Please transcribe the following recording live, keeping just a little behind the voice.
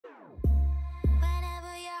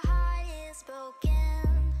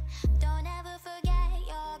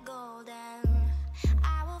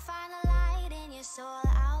soul,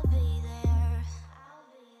 I'll be there.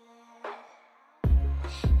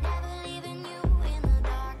 Never leaving you in the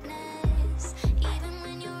darkness, even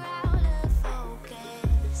when you're out of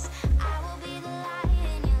focus. I will be the light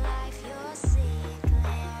in your life, you'll see it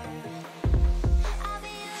clear. I'll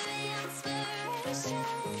be your inspiration,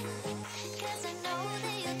 'cause I know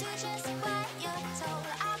that you'll do just what you're told.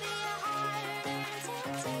 I'll be your hard-earned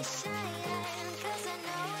temptation, 'cause I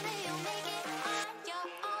know that you'll make it on your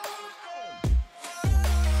own.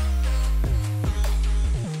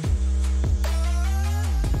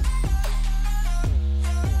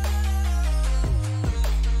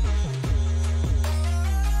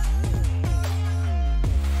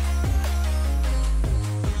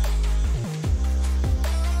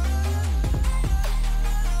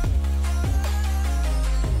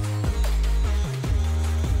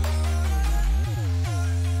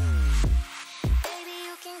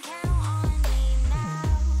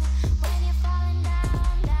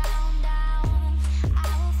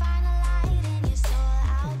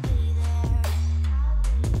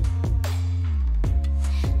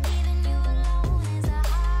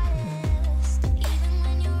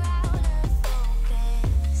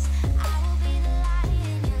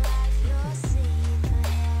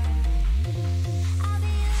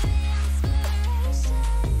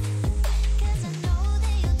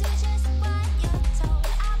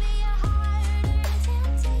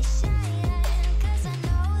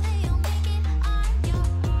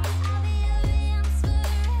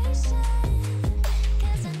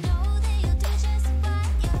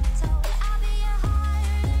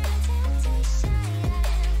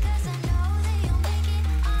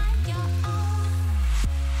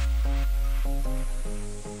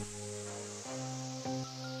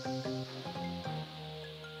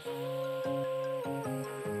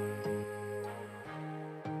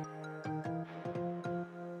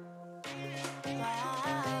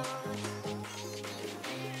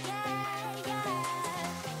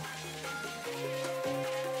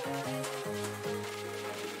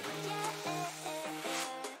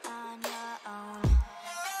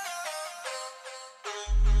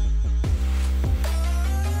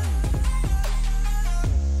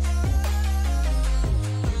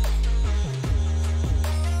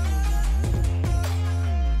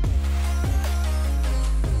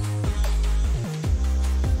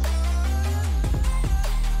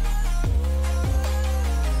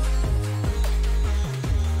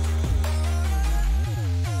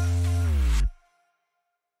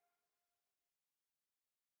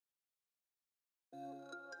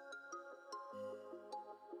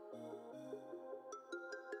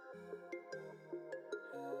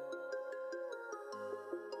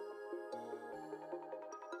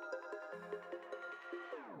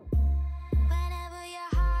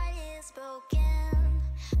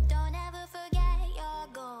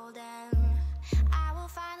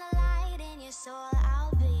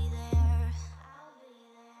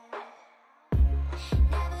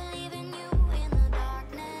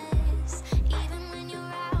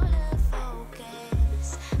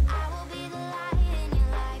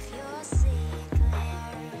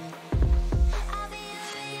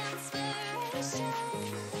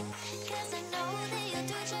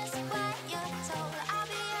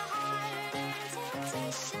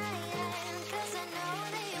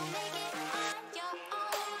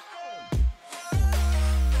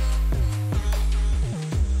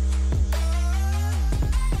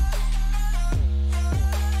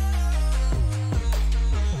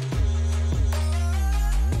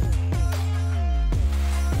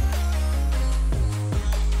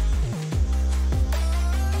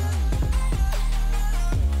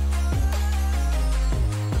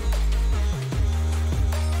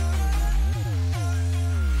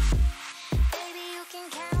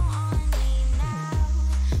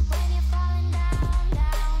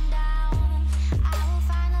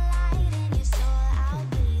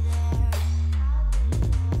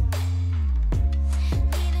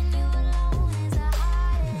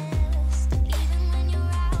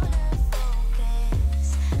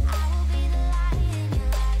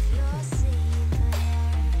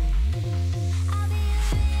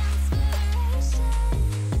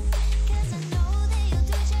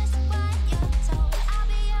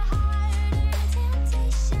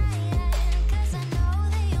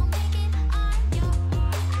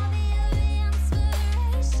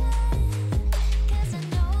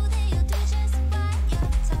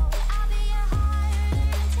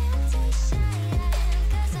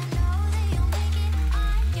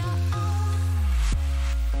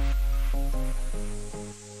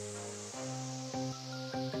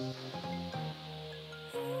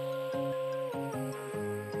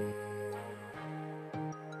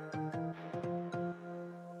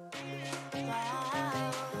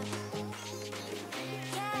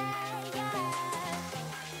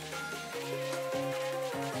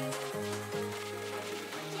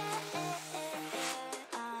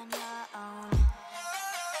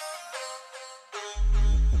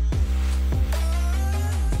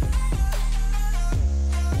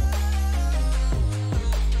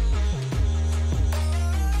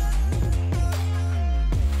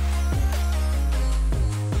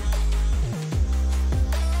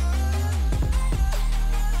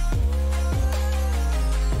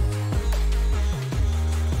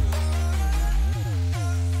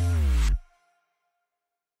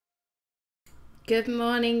 Good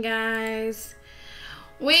morning, guys.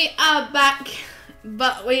 We are back,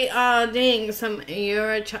 but we are doing some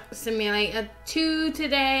Euro Truck Simulator 2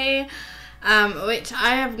 today, which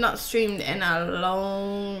I have not streamed in a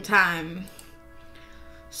long time.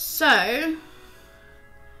 So,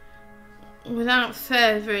 without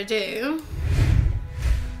further ado,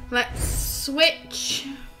 let's switch.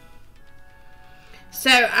 So,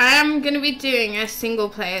 I am going to be doing a single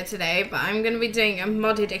player today, but I'm going to be doing a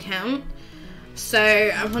modded account. So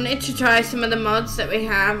I wanted to try some of the mods that we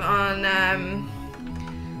have on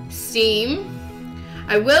Steam.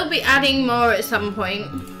 I will be adding more at some point.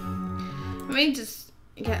 Let me just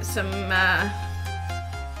get some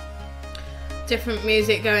different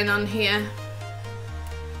music going on here.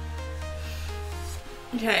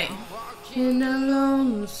 Okay. In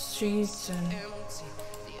alone the streets and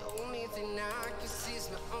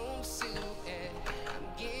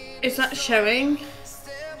is that showing?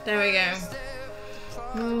 There we go.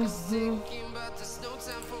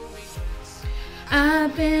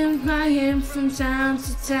 I've been flying from town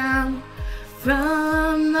to town,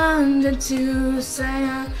 from London to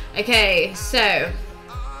Siam. Okay, so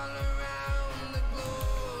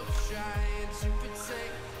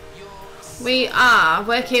we are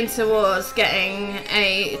working towards getting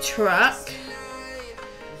a truck.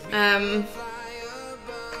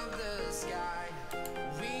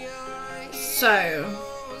 So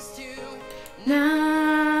nah,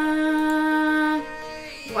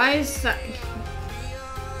 why is that?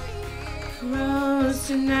 Rose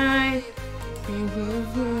tonight.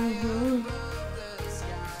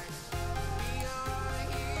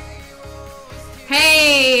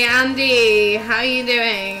 Hey Andy, how you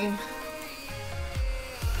doing?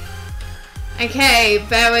 Okay,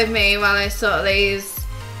 bear with me while I sort these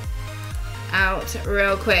out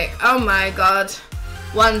real quick. Oh my god.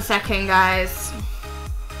 1 second, guys.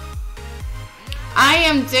 I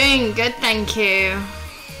am doing good, thank you.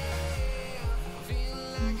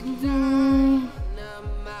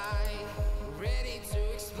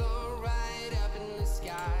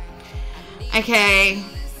 Okay.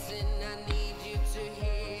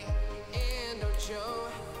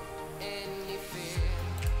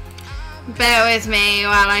 Bear with me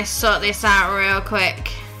while I sort this out real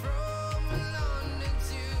quick.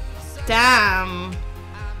 Damn.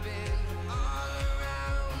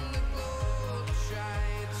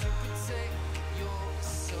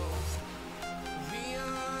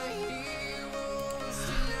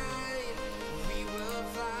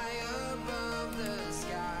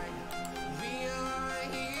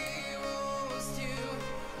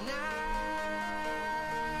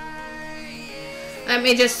 Let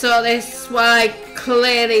me just sort this while I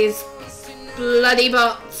clear these bloody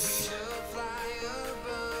bots.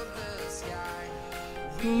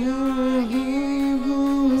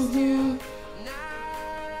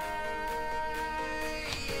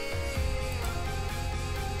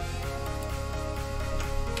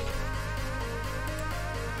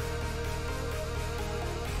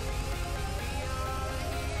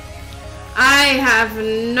 I have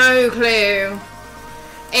no clue.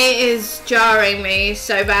 It is jarring me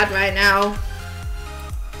so bad right now.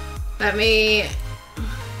 Let me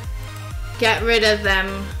get rid of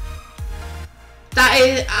them. That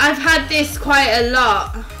is, I've had this quite a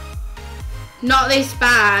lot. Not this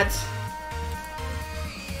bad.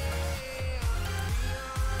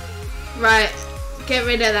 Right, get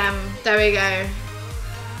rid of them. There we go.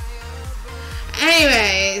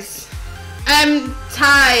 Anyways,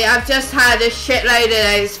 Ty, I've just had a shitload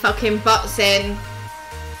of those fucking bots in.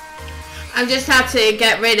 I've just had to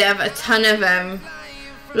get rid of a ton of them.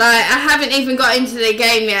 Like, I haven't even got into the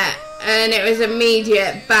game yet, and it was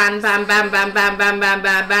immediate ban, ban, ban, ban, ban, ban, ban,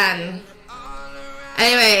 ban, ban.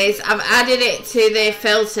 Anyways, I've added it to the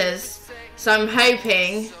filters, so I'm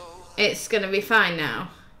hoping it's gonna be fine now.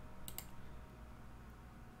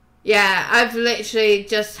 Yeah, I've literally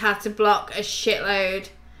just had to block a shitload.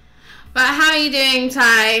 But how are you doing,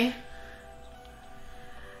 Ty?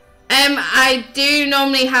 I do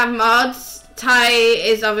normally have mods. Ty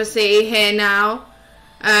is obviously here now.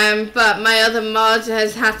 But my other mod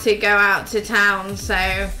has had to go out to town,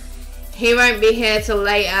 so he won't be here till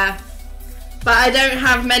later. But I don't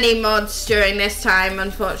have many mods during this time,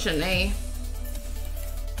 unfortunately.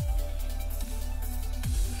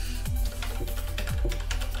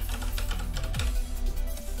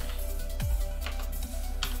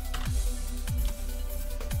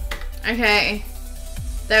 Okay,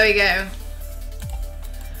 there we go.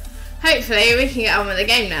 Hopefully we can get on with the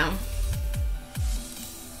game now.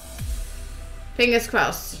 Fingers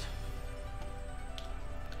crossed.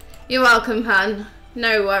 You're welcome, hun.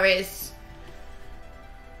 No worries.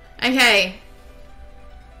 Okay,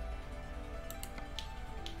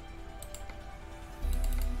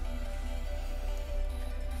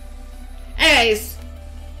 Anyways,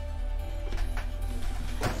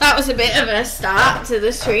 that was a bit of a start to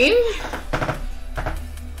the stream.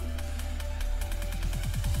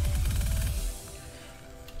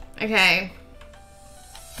 Okay.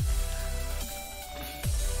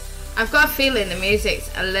 I've got a feeling the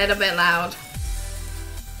music's a little bit loud.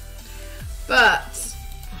 But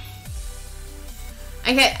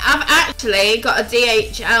okay, I've actually got a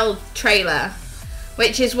DHL trailer,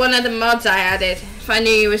 which is one of the mods I added. If I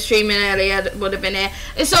knew you were streaming earlier, I would have been here.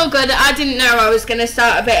 It's all good. I didn't know I was going to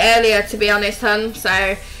start a bit earlier, to be honest, hun,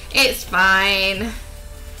 so it's fine.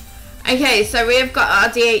 Okay, so we've got our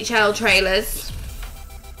DHL trailers.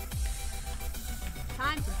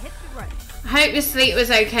 Time to hit the road. I hope your sleep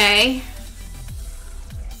was okay.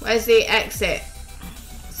 Where's the exit?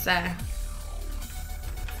 So.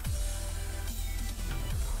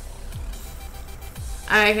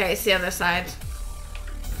 Okay, it's the other side.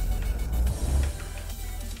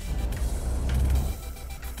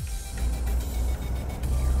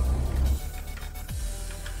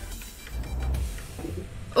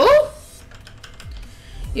 Oh!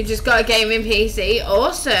 You just got a gaming PC.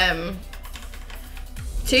 Awesome.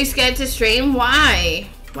 Too scared to stream? Why?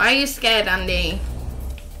 Why are you scared, Andy?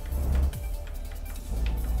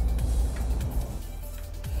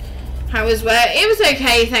 How was work? It was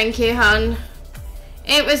okay, thank you, hun.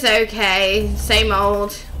 It was okay. Same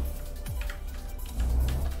old.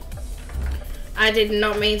 I did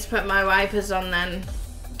not mean to put my wipers on then.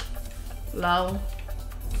 Lol.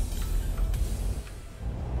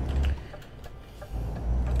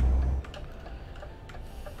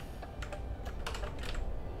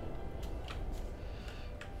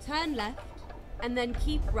 Turn left and then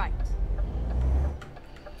keep right.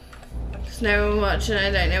 There's no one watching,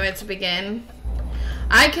 I don't know where to begin.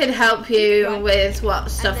 I could help you right. with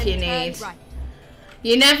what stuff you need. Right.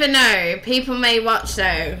 You never know. People may watch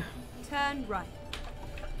though. Turn right.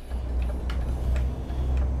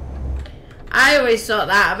 I always thought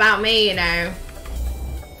that about me, you know.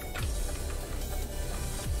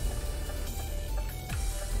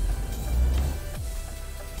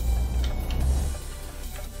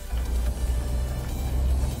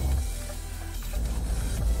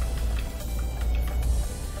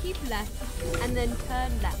 Keep left and then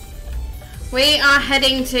turn left. We are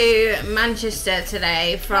heading to Manchester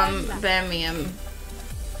today from Birmingham.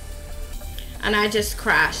 And I just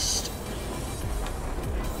crashed.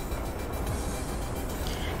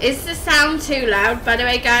 Is the sound too loud, by the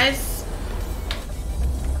way, guys?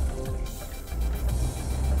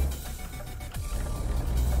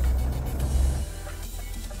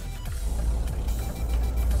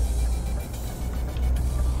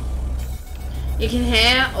 You can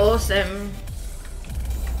hear? Awesome.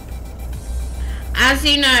 As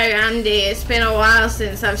you know, Andy, it's been a while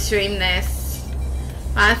since I've streamed this.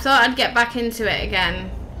 But I thought I'd get back into it again.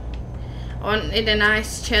 I wanted a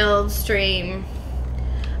nice chilled stream.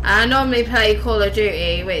 I normally play Call of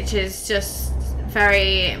Duty, which is just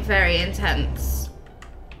very, very intense.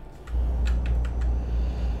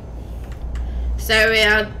 So we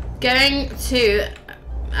are going to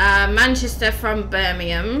Manchester from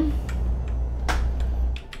Birmingham.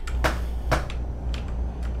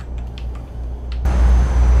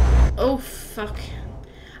 Oh, fuck.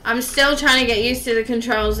 I'm still trying to get used to the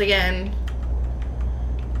controls again.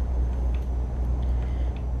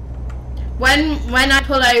 When I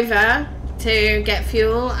pull over to get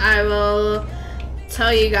fuel, I will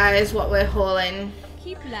tell you guys what we're hauling.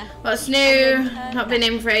 Keep left. What's new? Not been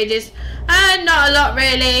in for ages. Not a lot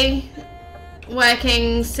really.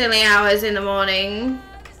 Working silly hours in the morning.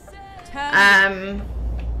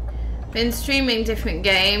 Been streaming different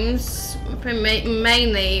games. Been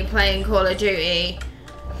mainly playing Call of Duty.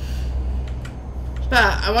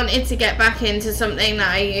 But I wanted to get back into something that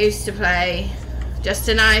I used to play. Just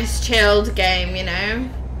a nice chilled game, you know.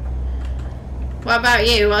 What about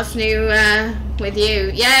you? What's new with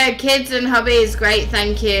you? Yeah, kids and hobbies, great,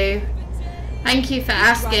 thank you. Thank you for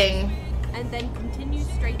asking. Right, and then continue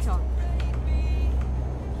straight on.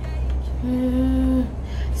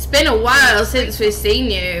 It's been a while since we've seen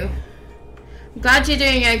you. I'm glad you're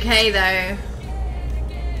doing okay though.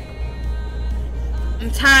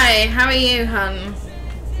 And Ty, how are you, hun?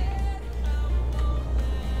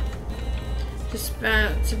 Just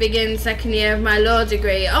about to begin second year of my law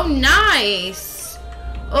degree. Oh, nice!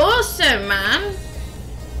 Awesome, man.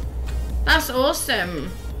 That's awesome.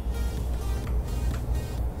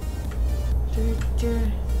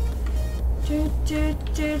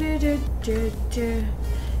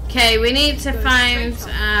 Okay, we need to find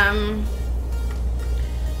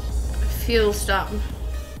fuel stop.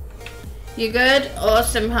 You good?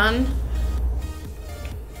 Awesome, hun.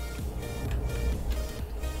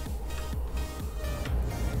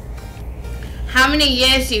 How many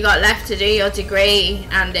years you got left to do your degree,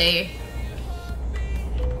 Andy?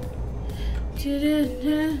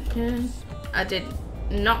 I did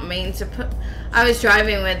not mean to put... I was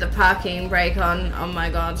driving with the parking brake on. Oh my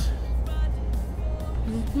god.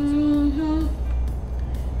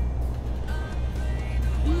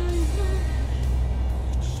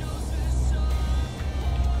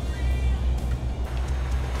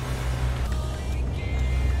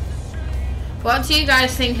 What do you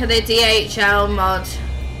guys think of the DHL mod?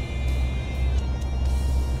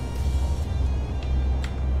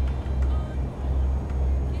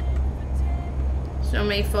 It's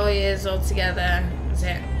only 4 years altogether, is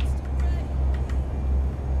it?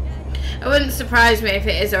 It wouldn't surprise me if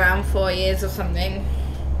it is around 4 years or something.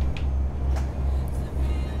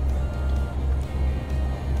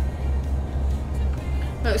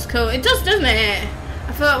 Looks cool. It does, doesn't it?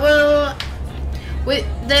 I thought, well, with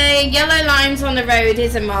the yellow lines on the road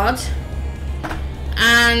is a mod,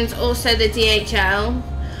 and also the DHL.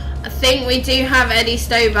 I think we do have Eddie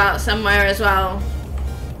Stobart somewhere as well.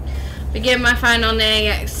 Begin my final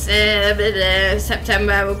next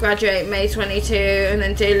September. Will graduate May 22 and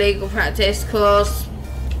then do legal practice course.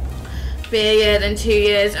 Be a year, then 2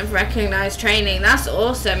 years of recognised training. That's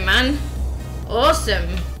awesome, man.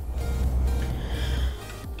 Awesome.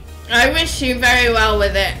 I wish you very well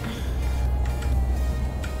with it.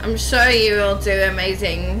 I'm sure you will do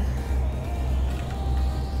amazing.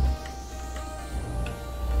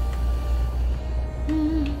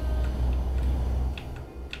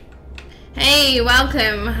 Hey,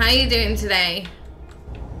 welcome. How are you doing today?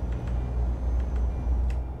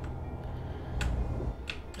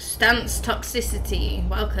 Stance Toxicity,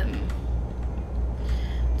 welcome.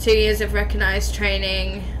 2 years of recognised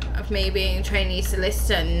training of me being a trainee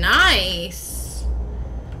solicitor. Nice.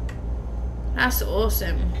 That's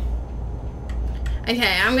awesome.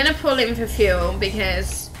 Okay, I'm gonna pull in for fuel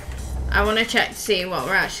because I want to check to see what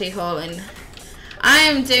we're actually hauling. I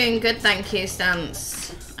am doing good, thank you,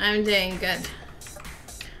 Stance. I'm doing good.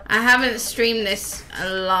 I haven't streamed this a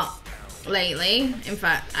lot lately. In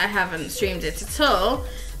fact, I haven't streamed it at all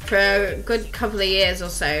for a good couple of years or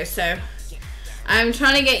so. So I'm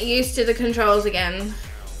trying to get used to the controls again.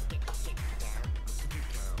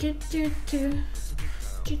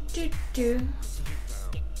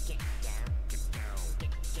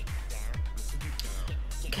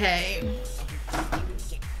 Okay.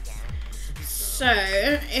 So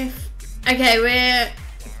okay, we're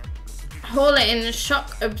hauling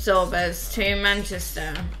shock absorbers to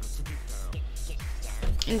Manchester.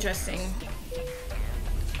 Interesting.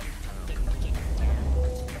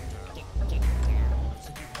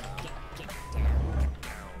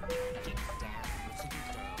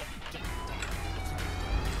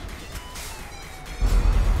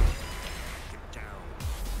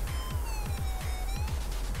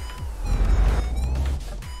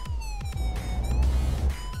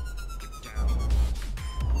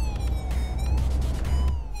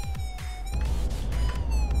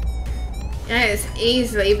 Yeah, it's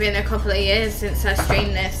easily been a couple of years since I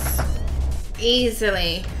streamed this.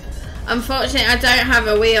 Easily. Unfortunately, I don't have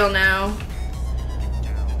a wheel now.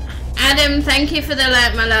 Adam, thank you for the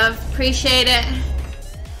alert, my love. Appreciate it.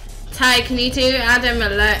 Ty, can you do Adam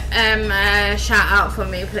a shout out for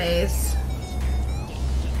me, please?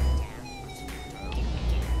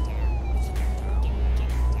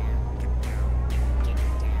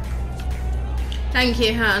 Thank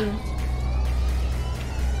you, hon.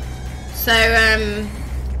 So,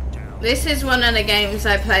 this is one of the games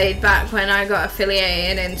I played back when I got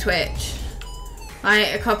affiliated in Twitch,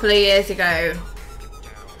 like a couple of years ago.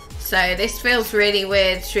 So this feels really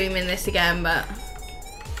weird streaming this again, but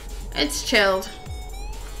it's chilled.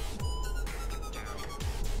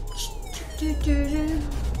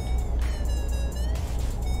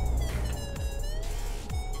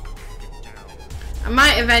 I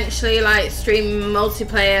might eventually like stream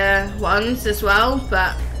multiplayer ones as well,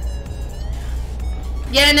 but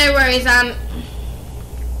yeah, no worries, Ant.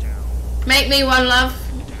 Make me one, love.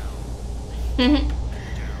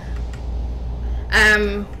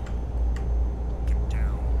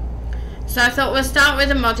 So I thought we'll start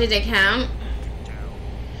with a modded account.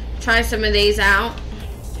 Try some of these out.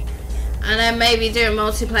 And then maybe do a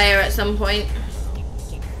multiplayer at some point.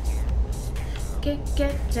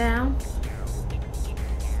 Get down.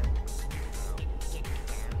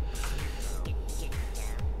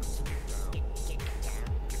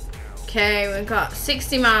 Okay, we've got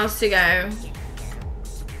 60 miles to go.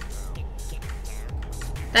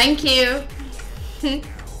 Thank you.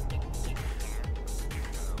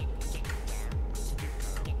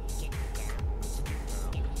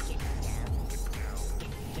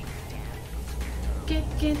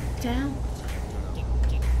 get down.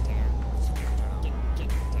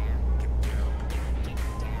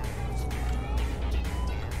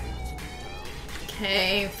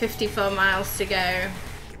 Okay, 54 miles to go.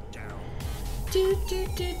 Do, do,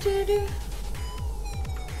 do, do, do.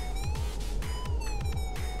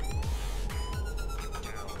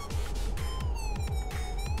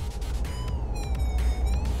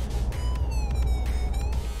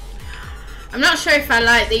 I'm not sure if I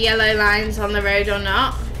like the yellow lines on the road or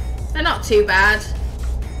not. They're not too bad.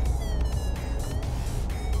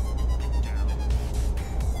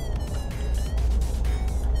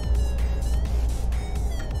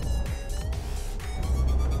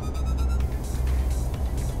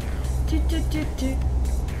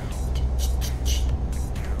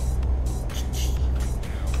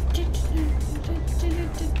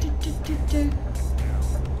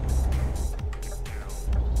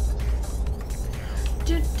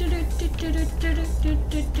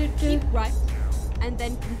 Keep right, and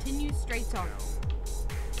then continue straight on.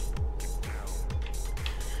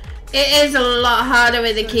 It is a lot harder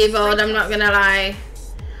with the keyboard, I'm not gonna lie.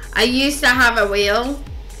 I used to have a wheel.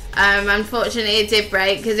 Unfortunately it did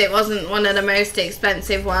break because it wasn't one of the most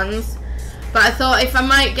expensive ones. But I thought if I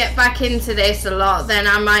might get back into this a lot, then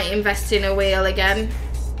I might invest in a wheel again.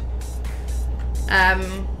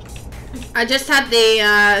 I just had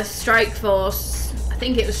the Strike Force, I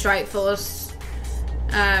think it was Strike Force,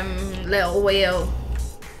 little wheel.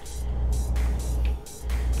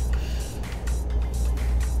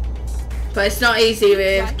 But it's not easy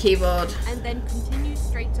with Right. keyboard, And then continue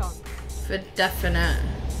straight on. for definite.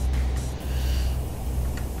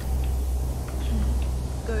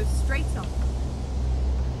 Go straight on.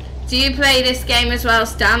 Do you play this game as well,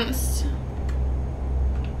 Stance?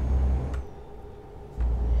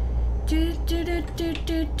 Do, do, do, do,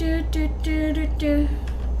 do, do, do, do, do, do.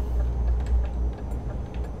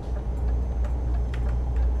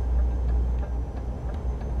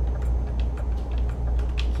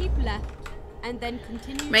 Keep left, and then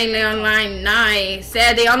continue. Mainly straight on. online, nice.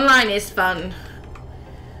 Yeah, the online is fun.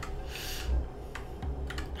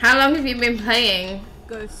 How long have you been playing?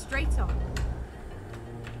 Go straight on.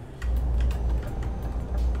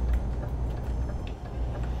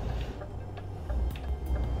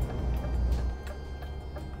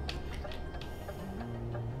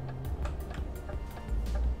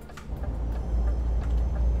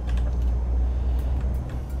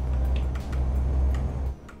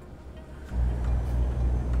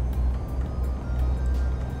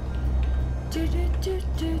 Do, do, do,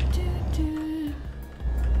 do, do, do.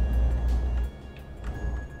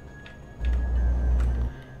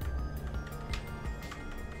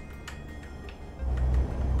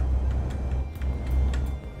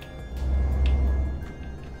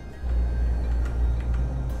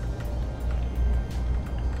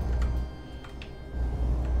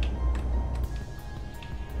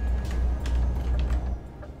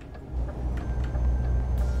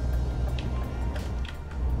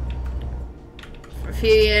 Few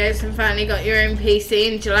years and finally got your own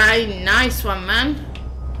PC in July. Nice one, man.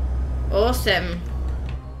 Awesome.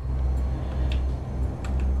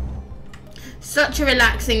 Such a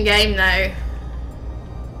relaxing game though.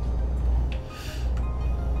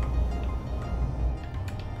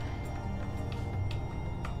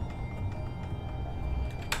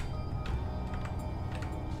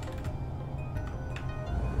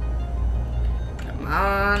 Come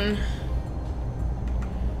on.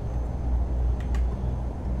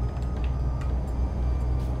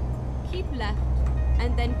 Keep left,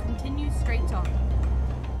 and then continue straight on.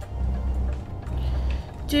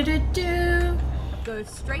 Do do do. Go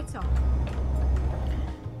straight on.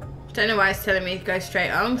 Don't know why it's telling me to go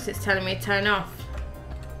straight on, because it's telling me to turn off.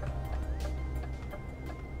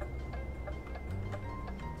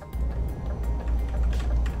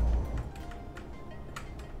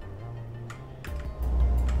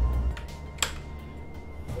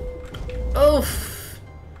 Oof.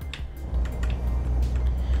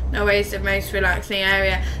 No way, it's the most relaxing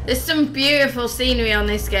area. There's some beautiful scenery on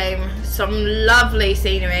this game. Some lovely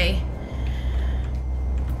scenery.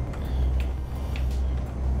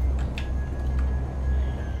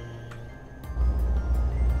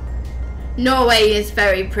 Norway is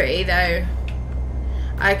very pretty though.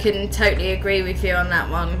 I can totally agree with you on that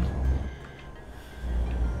one.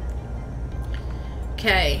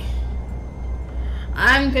 Okay.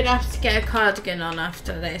 I'm gonna have to get a cardigan on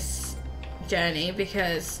after this journey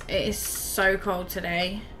because it is so cold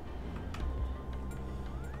today.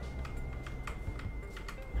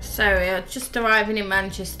 So we're just arriving in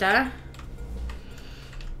Manchester.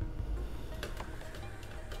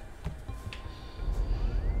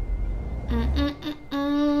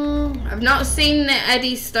 I've not seen the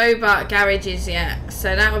Eddie Stobart garages yet,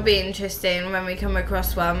 so that would be interesting when we come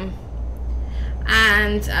across one.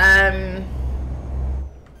 And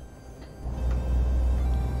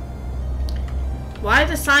why are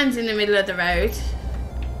the signs in the middle of the road?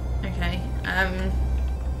 Okay.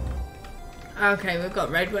 Okay, we've got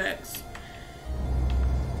roadworks.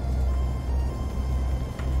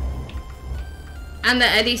 And the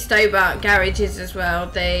Eddie Stobart garages as well,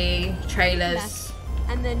 the trailers. Left,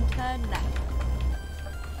 and then turn left.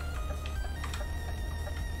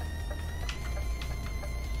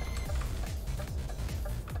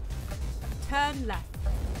 Turn left.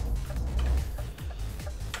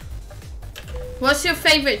 What's your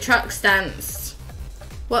favourite truck stance?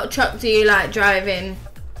 What truck do you like driving?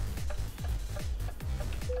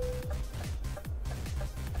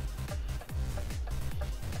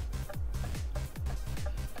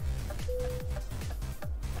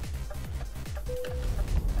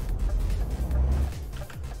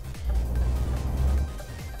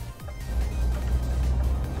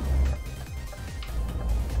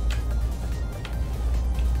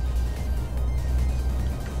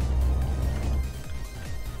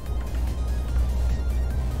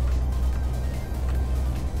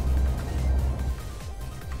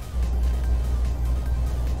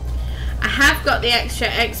 Got the extra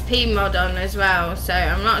XP mod on as well, so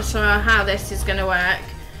I'm not sure how this is going to work.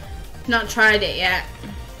 Not tried it yet.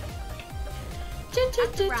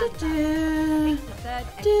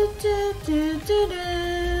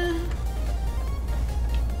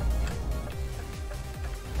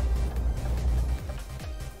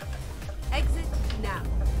 Exit now.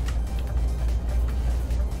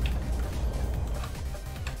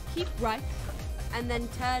 Keep right, and then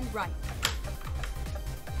turn right.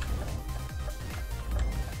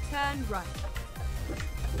 Turn right.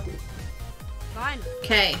 Finally.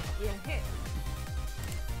 Okay. You're here.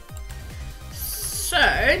 So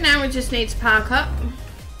now we just need to park up.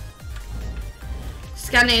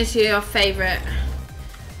 Scania is your favourite.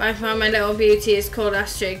 By far my little beauty is called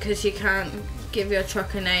Astrid because you can't give your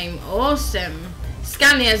truck a name. Awesome.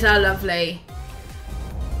 Scanias are lovely.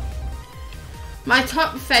 My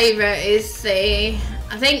top favourite is I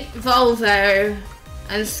think Volvo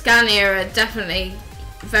and Scania are definitely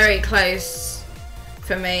very close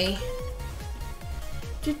for me.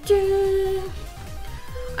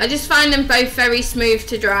 I just find them both very smooth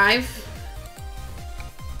to drive.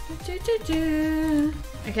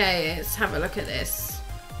 Okay, let's have a look at this.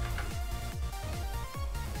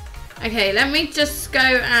 Okay, let me just go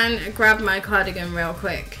and grab my cardigan real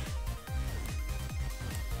quick.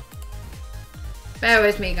 Bear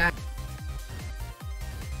with me, guys.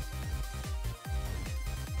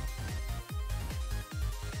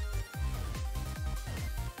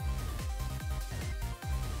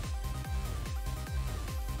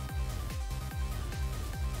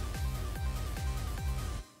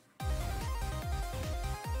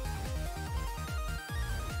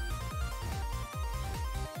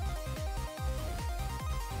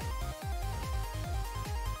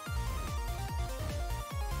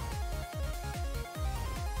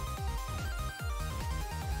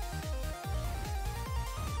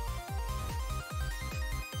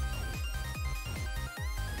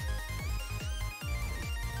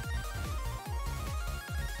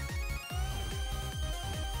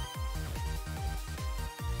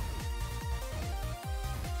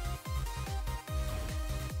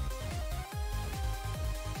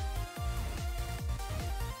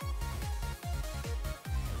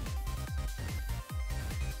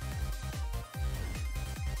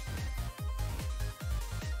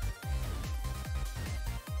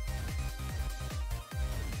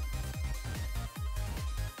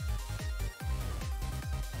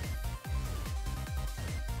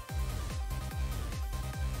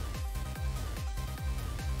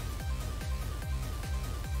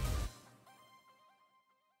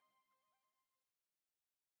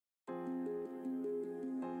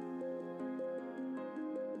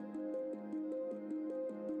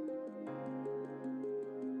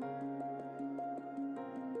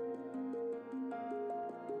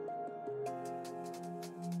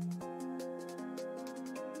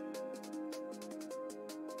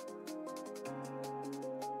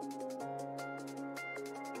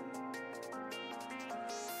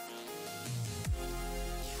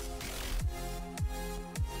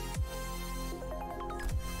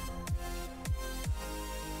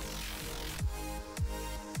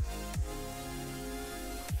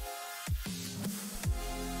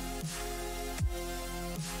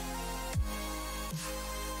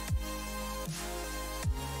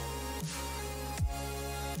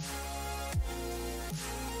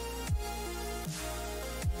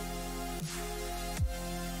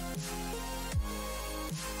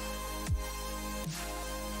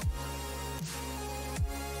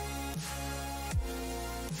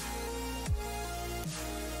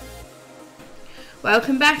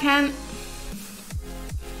 Welcome back, Ant.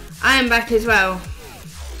 I am back as well.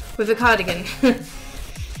 With a cardigan.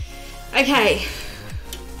 Okay.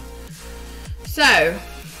 So.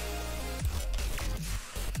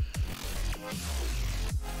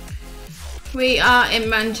 We are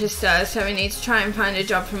in Manchester, so we need to try and find a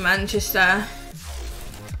job from Manchester.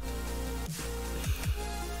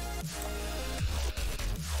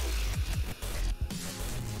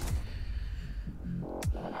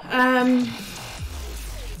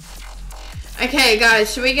 Okay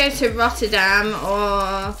guys, should we go to Rotterdam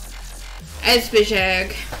or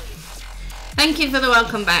Esbjerg? Thank you for the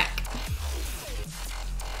welcome back.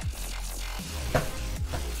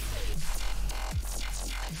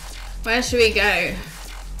 Where should we go?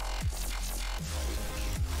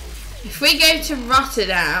 If we go to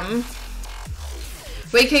Rotterdam,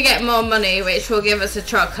 we could get more money, which will give us a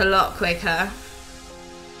truck a lot quicker.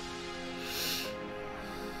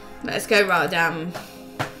 Let's go Rotterdam.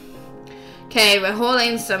 Okay, we're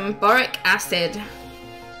hauling some boric acid.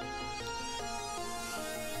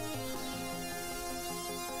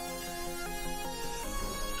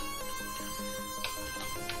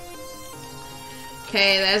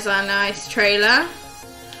 Okay, there's our nice trailer.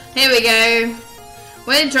 Here we go.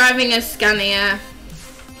 We're driving a Scania.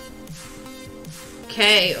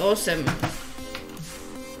 Okay, awesome.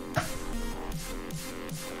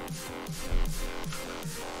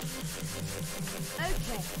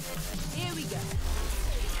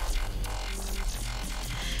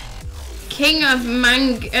 King of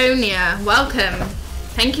Mangonia, welcome.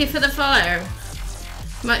 Thank you for the follow.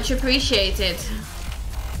 Much appreciated.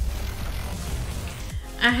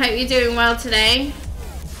 I hope you're doing well today.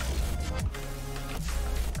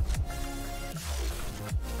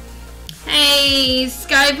 Hey,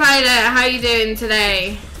 Sky Pilot, how you doing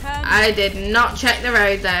today? I did not check the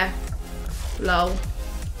road there. Lol.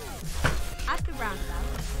 At the roundabout,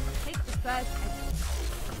 take the first exit.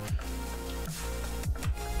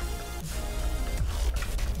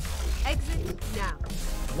 Exit now.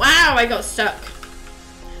 Wow, I got stuck.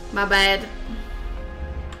 My bad.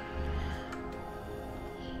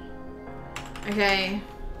 Okay.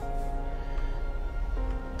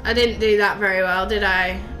 I didn't do that very well, did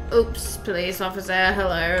I? Oops, police officer,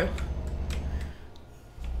 hello.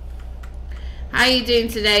 How you doing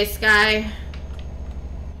today, Sky?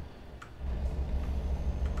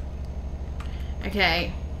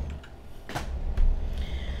 Okay.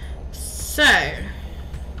 So.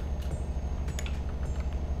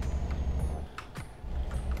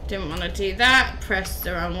 Didn't want to do that. Press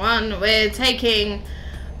the wrong one. We're taking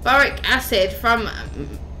boric acid from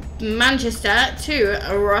Manchester to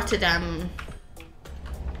Rotterdam.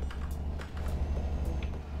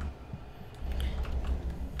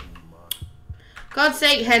 God's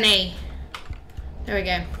sake, Henny. There we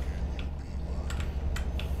go.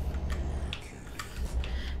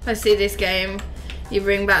 I see this game. You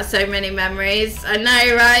bring back so many memories. I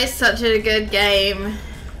know, right? Such a good game.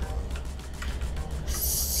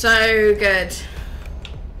 So good.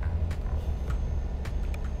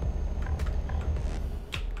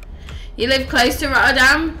 You live close to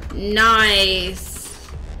Rotterdam? Nice.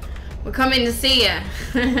 We're coming to see you.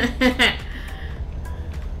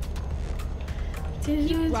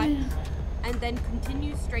 Keep right, and then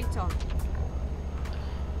continue straight on.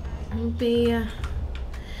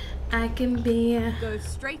 I can be a. Go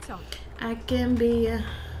straight on. I can be a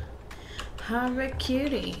horror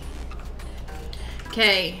cutie.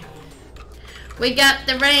 Okay. We got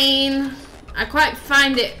the rain. I quite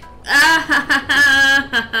find it. I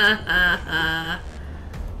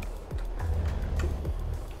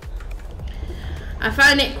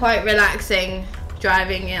find it quite relaxing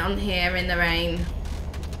driving on here in the rain.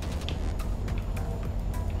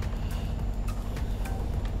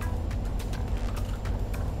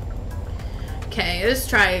 Okay, let's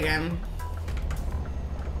try again.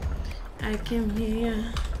 I can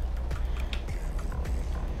hear.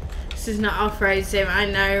 This is not off-road sim, I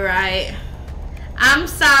know, right? I'm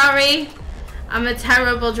sorry. I'm a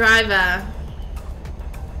terrible driver.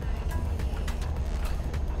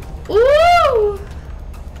 Ooh!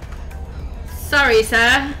 Sorry,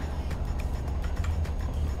 sir.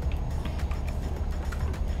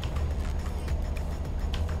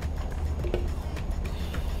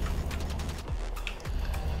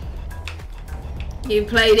 You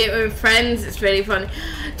played it with friends, it's really fun.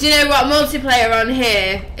 Do you know what? Multiplayer on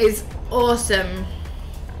here is awesome.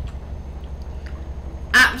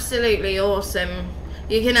 Absolutely awesome.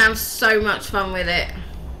 You can have so much fun with it.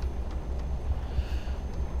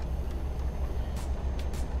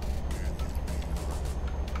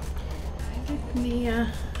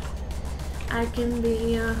 I can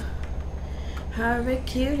be a Hurry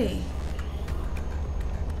cutie.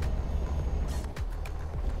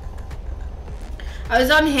 I was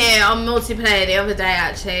on here on multiplayer the other day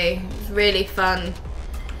actually. It was really fun.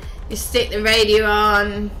 You stick the radio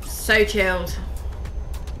on, so chilled.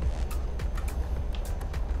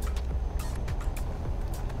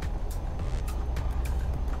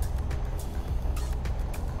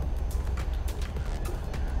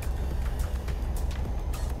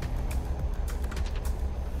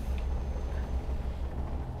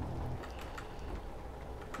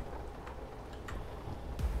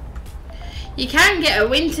 You can get a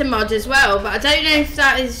winter mod as well, but I don't know if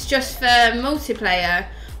that is just for multiplayer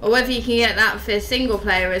or whether you can get that for single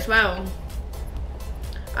player as well.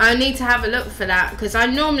 I need to have a look for that because I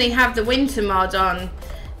normally have the winter mod on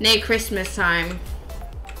near Christmas time.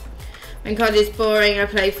 When COD is boring, I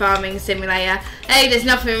play Farming Simulator. Hey, there's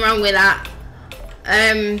nothing wrong with that.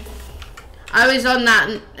 I was on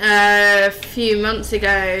that a few months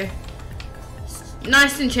ago.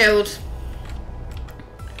 Nice and chilled.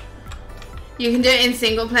 You can do it in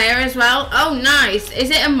single player as well. Oh, nice.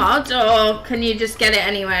 Is it a mod or can you just get it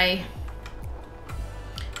anyway?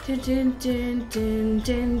 Dun, dun, dun, dun,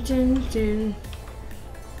 dun, dun, dun.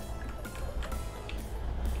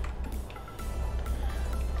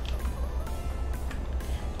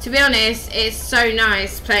 To be honest, it's so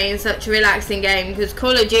nice playing such a relaxing game because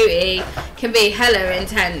Call of Duty can be hella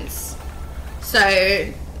intense.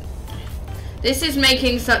 So, this is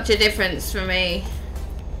making such a difference for me.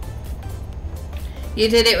 You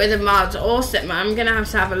did it with a mod. Awesome. I'm going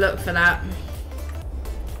to have a look for that.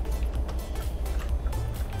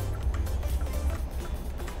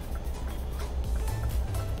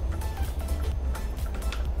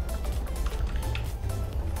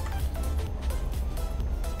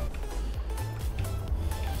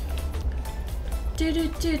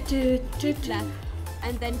 Keep left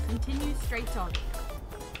and then continue straight on.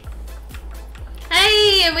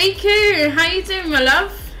 Hey, Awiku. How you doing, my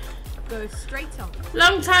love? Go straight on.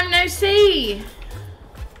 Long time no see.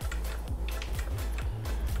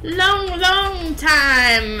 Long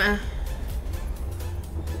time.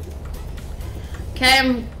 Okay,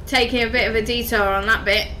 I'm taking a bit of a detour on that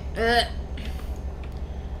bit.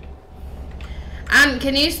 Ant,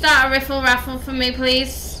 can you start a riffle raffle for me,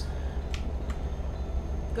 please?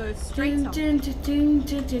 Go straight on.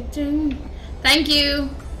 Thank you.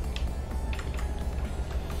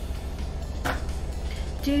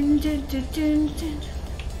 Dun, dun, dun, dun, dun.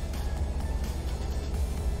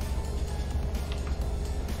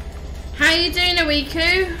 How you doing,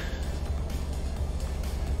 Awiku?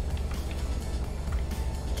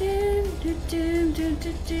 Dun, dun, dun, dun,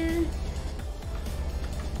 dun, dun.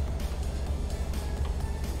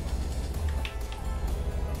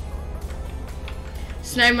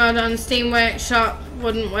 Snow mod on Steam Workshop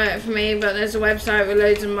wouldn't work for me, but there's a website with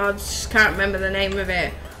loads of mods. Just can't remember the name of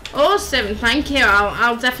it. Awesome, thank you.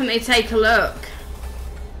 I'll definitely take a look.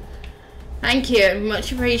 Thank you,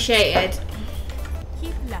 much appreciated.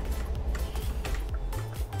 Keep left.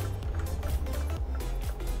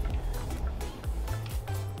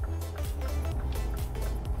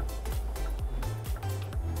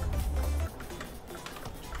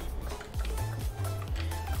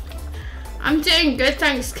 I'm doing good,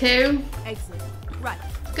 thanks, Koo. Exit. Right.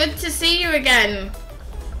 Good to see you again.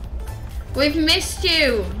 We've missed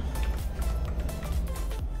you.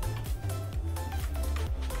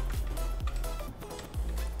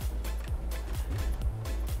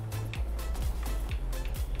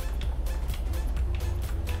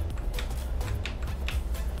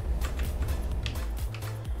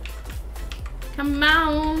 Come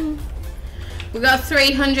on. We've got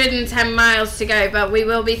 310 miles to go, but we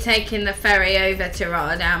will be taking the ferry over to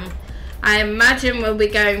Rotterdam. I imagine we'll be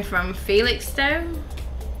going from Felixstowe.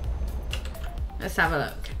 Let's have a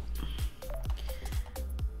look.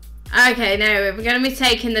 Okay, no, we're going to be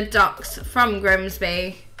taking the docks from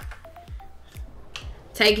Grimsby.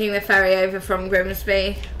 Taking the ferry over from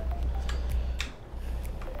Grimsby.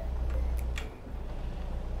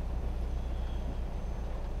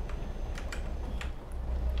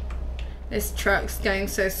 This truck's going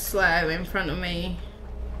so slow in front of me.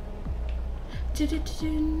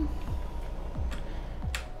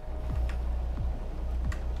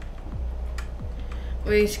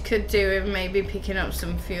 We could do with maybe picking up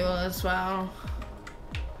some fuel as well.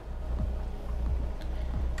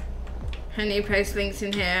 Any post links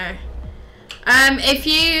in here. If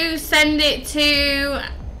you send it to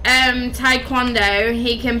Taekwondo,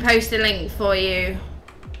 he can post a link for you.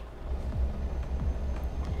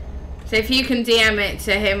 So if you can DM it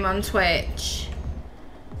to him on Twitch.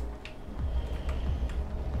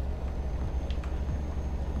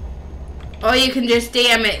 Or you can just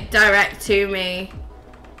DM it direct to me.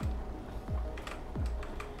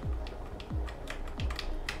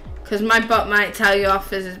 Because my bot might tell you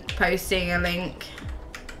off as posting a link.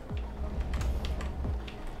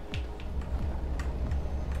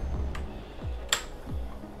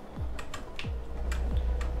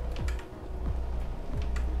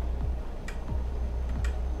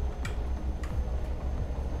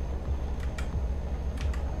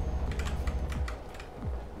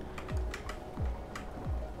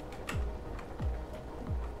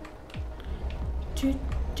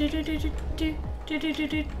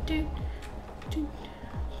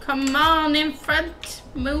 Come on in front,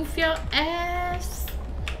 move your ass.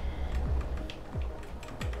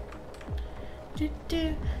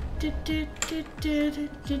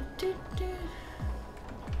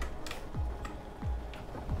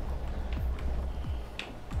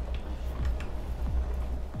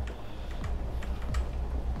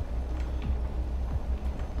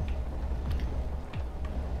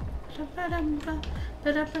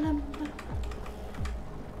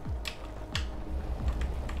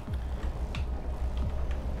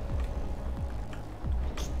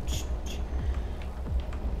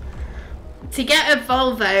 To get a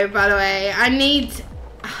Volvo, by the way, I need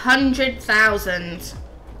 100,000.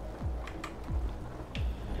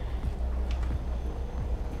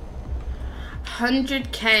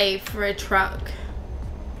 100k for a truck.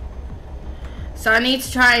 So I need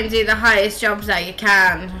to try and do the highest jobs that you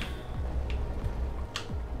can.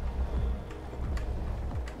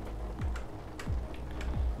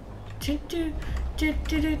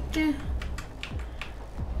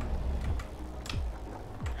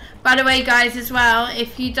 By the way, guys, as well,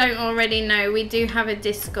 if you don't already know, we do have a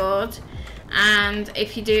Discord, and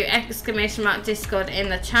if you do !Discord in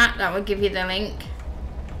the chat, that will give you the link.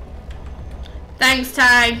 Thanks,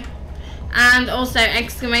 Ty. And also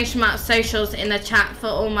 !Socials in the chat for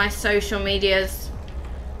all my social medias.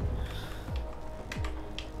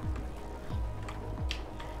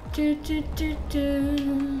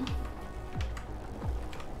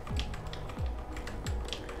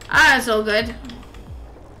 Ah, it's all good.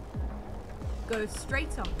 Go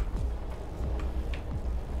straight on.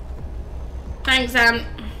 Thanks, Ant.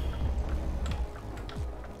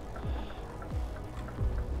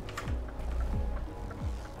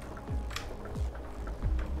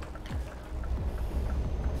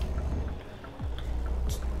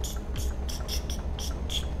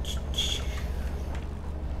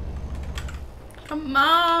 Come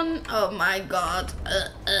on. Oh my god.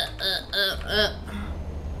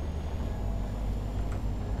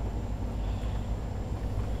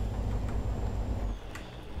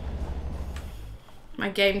 My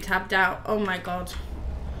game tabbed out. Oh my god.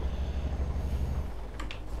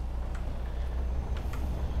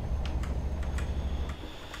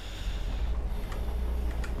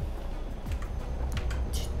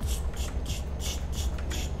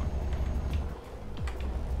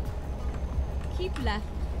 Keep left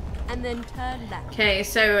and then turn left. Okay,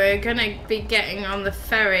 so we're gonna be getting on the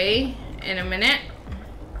ferry in a minute.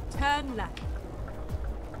 Turn left.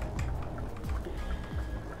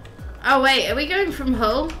 Oh wait, are we going from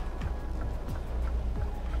Hull?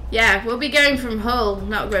 Yeah, we'll be going from Hull,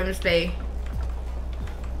 not Grimsby.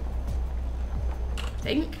 I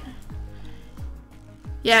think.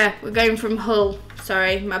 Yeah, we're going from Hull.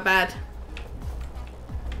 Sorry, my bad.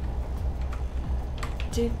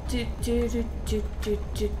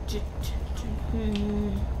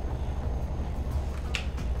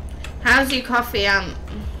 How's your coffee, Ant?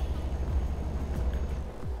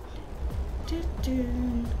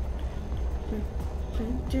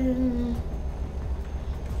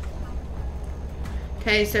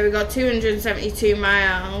 Okay, so we got 272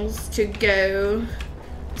 miles to go.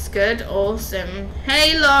 It's good, awesome.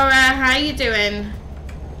 Hey Laura, how you doing?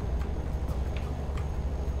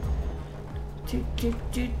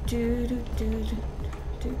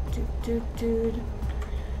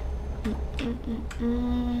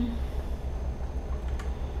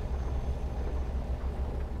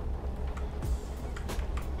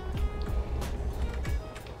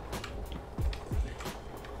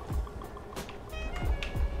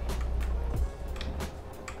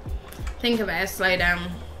 Think of it, slow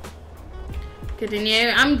down. Good and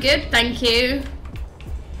you? I'm good, thank you.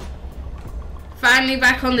 Finally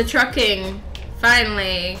back on the trucking.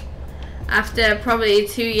 Finally. After probably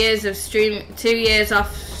 2 years of 2 years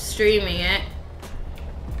off streaming it.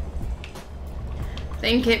 I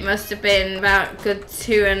think it must have been about a good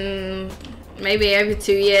maybe over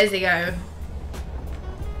 2 years ago.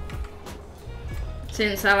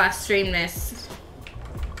 Since I last streamed this.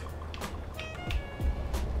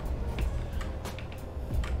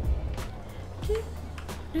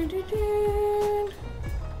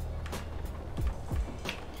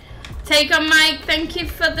 Take on Mike, thank you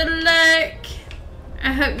for the look.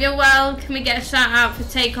 I hope you're well. Can we get a shout out for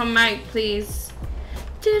Take on Mike, please?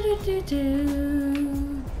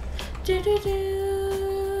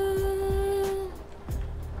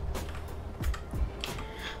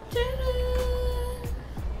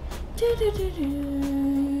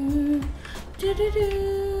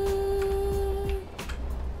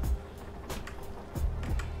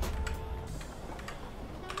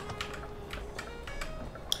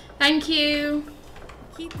 Thank you.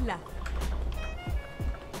 Keep left.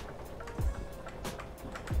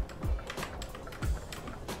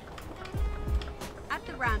 At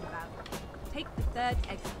the roundabout, take the third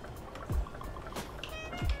exit.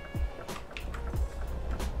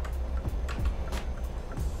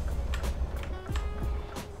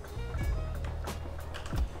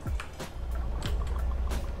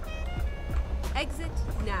 Exit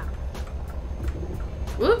now.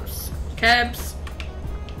 Whoops. Curbs.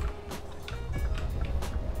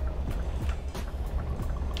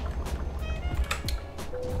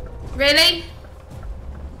 Really?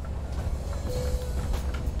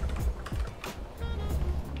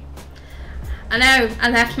 I know, I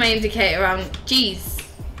left my indicator on. Jeez.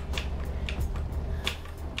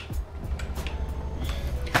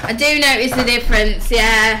 I do notice the difference,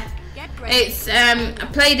 yeah. It's, I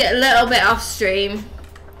played it a little bit off stream,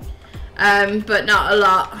 but not a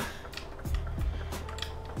lot.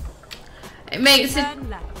 It makes it... Turn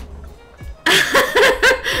left.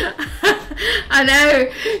 I know,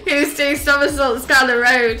 who's doing somersaults down the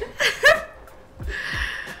road?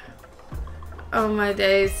 Oh my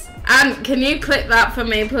days. And can you clip that for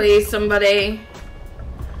me, please, somebody?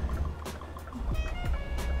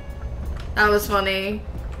 That was funny.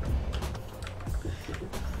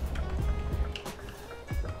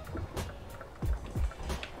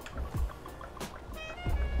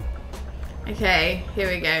 Okay, here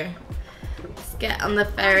we go. Let's get on the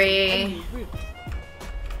ferry.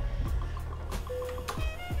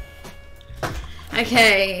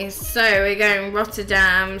 Okay, so we're going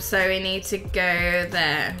Rotterdam, so we need to go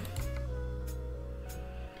there.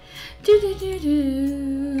 Okay,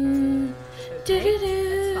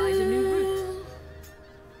 let's find a new route.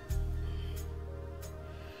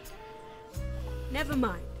 Never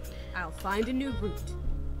mind. I'll find a new route.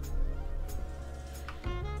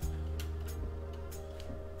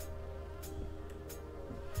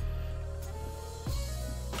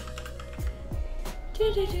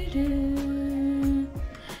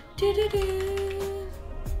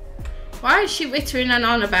 Why is she wittering and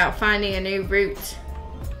on about finding a new route?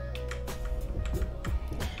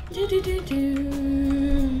 Get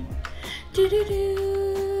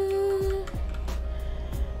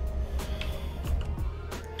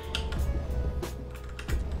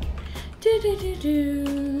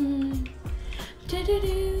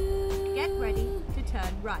ready to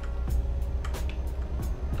turn right.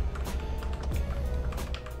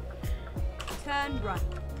 Turn right.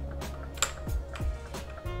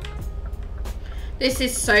 This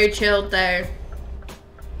is so chilled though.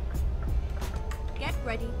 Get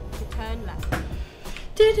ready to turn left.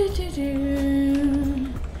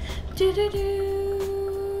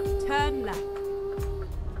 Turn left.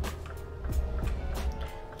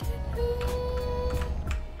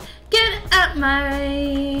 Get out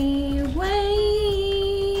my way.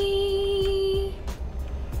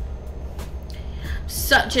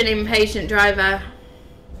 Such an impatient driver.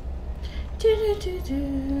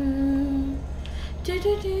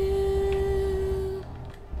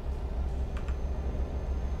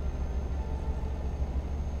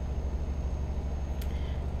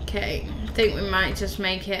 Okay, I think we might just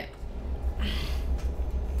make it.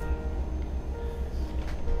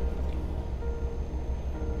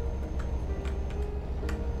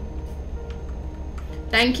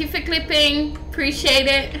 Thank you for clipping, appreciate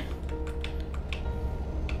it.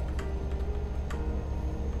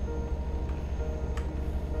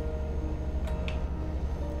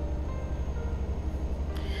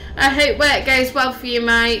 I hope work goes well for you,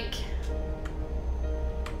 Mike.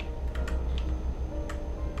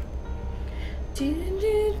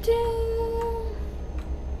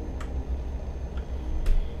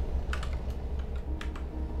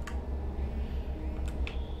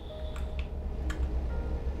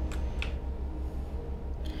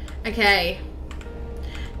 Okay,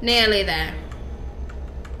 nearly there.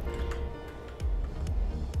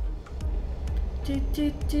 Keep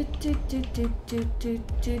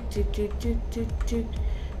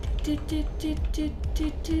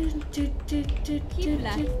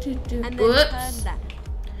left and then Whoops. turn left.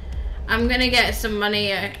 I'm gonna get some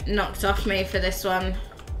money knocked off me for this one.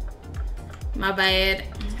 My bad.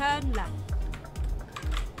 Turn left.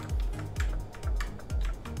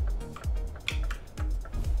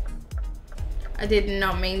 I did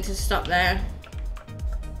not mean to stop there.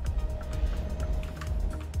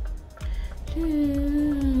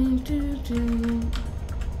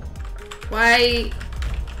 Why?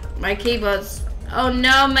 My keyboard's... Oh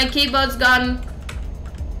no, my keyboard's gone.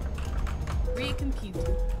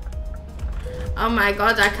 Recomputing. Oh my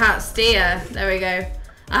god, I can't steer. There we go.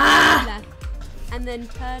 Ah! Left. And then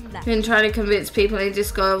turn left. Been trying to convince people in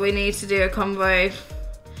Discord we need to do a convoy.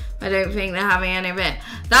 I don't think they're having any of it.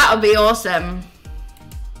 That would be awesome.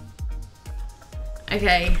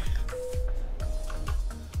 Okay.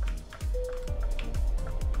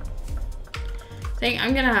 I think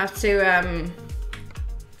I'm gonna have to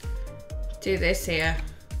do this here.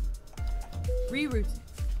 Rerouting.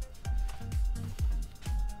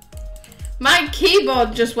 My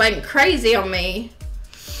keyboard just went crazy on me.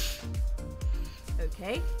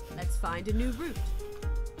 Okay, let's find a new route.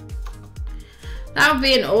 That would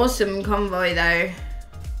be an awesome convoy though.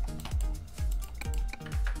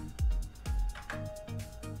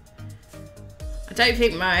 I don't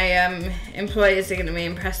think my employers are going to be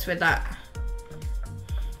impressed with that.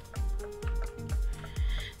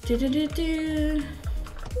 Do-do-do-do.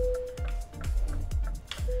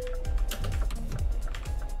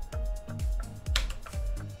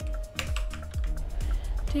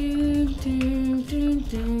 Do, do, do,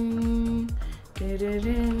 do. Do, do,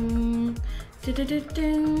 do. Do, do, do,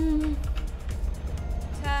 do.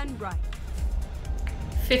 Turn right.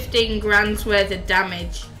 15 grand's worth of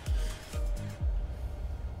damage.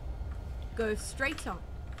 Go straight on.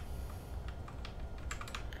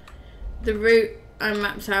 The route I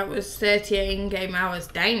mapped out was 38 in-game hours.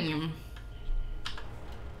 Damn.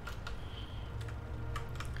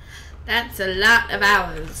 That's a lot of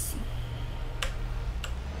hours.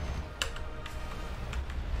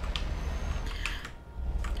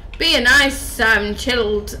 Be a nice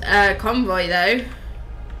chilled convoy though.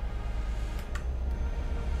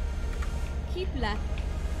 Keep left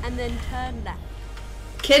and then turn left.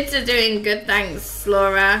 Kids are doing good, thanks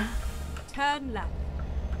Laura. Turn left.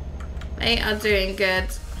 They are doing good.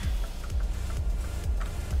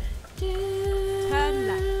 Turn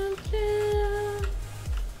left.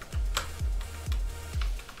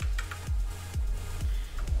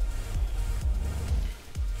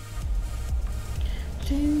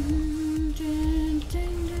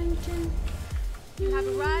 You have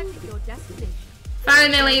arrived at your destination.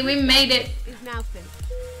 Finally, we made it. Is now finished.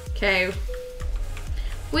 Okay.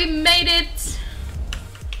 We made it.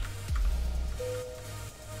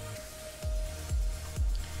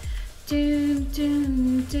 Dun,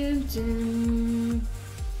 dun, dun, dun.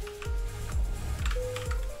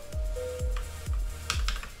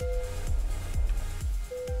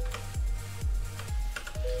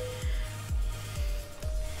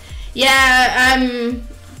 Yeah,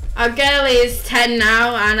 our girl is 10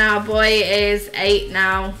 now and our boy is 8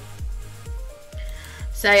 now.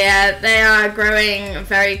 So yeah, they are growing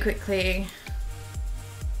very quickly.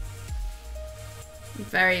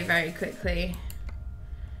 Very, very quickly.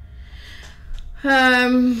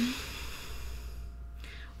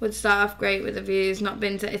 Would start off great with the views. Not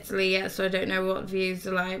been to Italy yet, so I don't know what views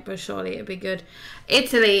are like, but surely it'll be good.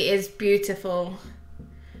 Italy is beautiful.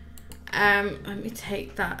 Let me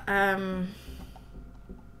take that.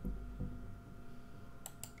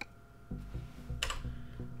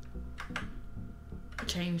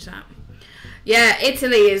 Change that. Yeah,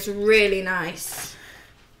 Italy is really nice.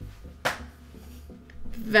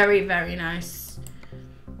 Very, very nice.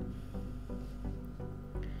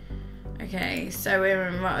 Okay, so we're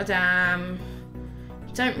in Rotterdam.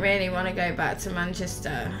 Don't really want to go back to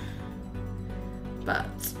Manchester,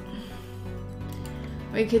 but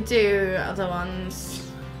we could do other ones.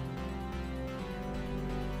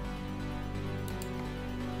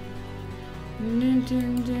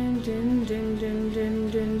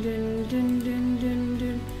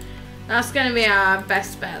 That's gonna be our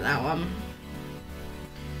best bet, that one.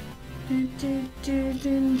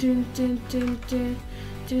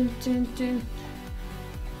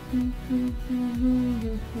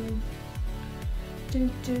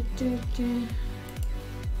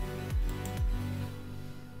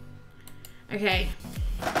 Okay.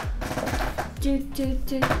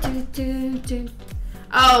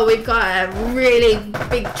 Oh, we've got a really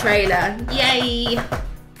big trailer. Yay!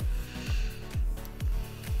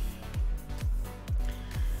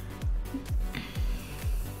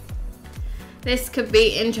 This could be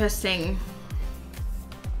interesting.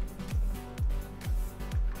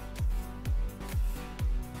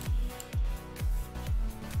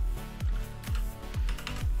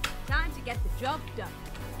 Time to get the job done.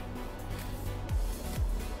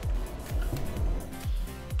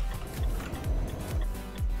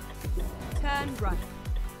 Turn right.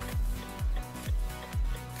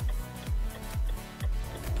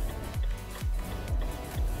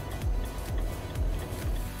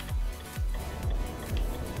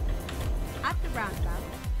 At the roundabout,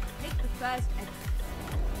 take the first exit.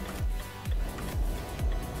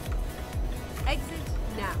 Exit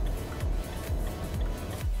now.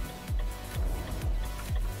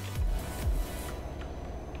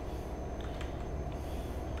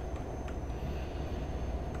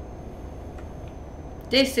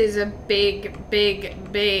 This is a big,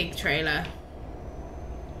 big, big trailer.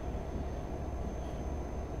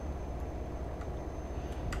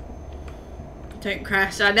 Don't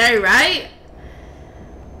crash, I know, right?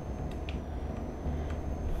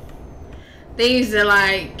 These are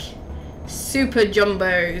like super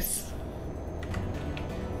jumbos.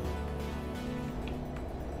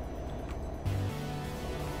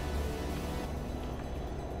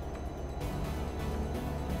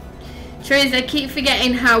 Trays, I keep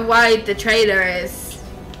forgetting how wide the trailer is.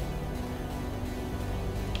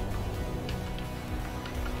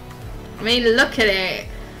 I mean, look at it.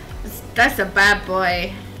 That's a bad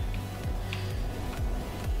boy.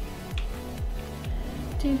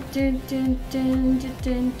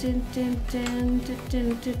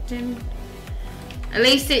 At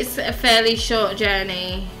least it's a fairly short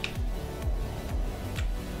journey.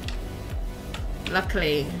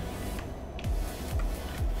 Luckily.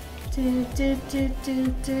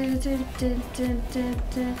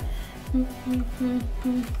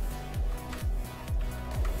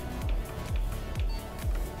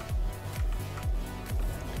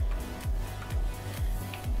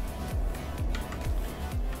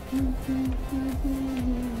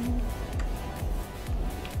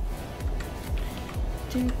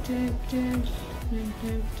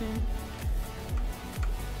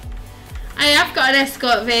 I have got an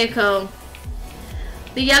escort vehicle.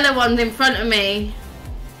 The yellow one's in front of me.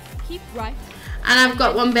 Keep right. And I've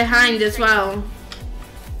got one behind as well.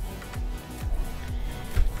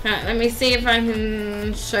 Right, let me see if I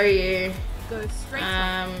can show you. Go straight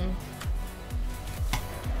right.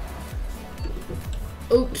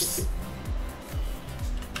 Oops.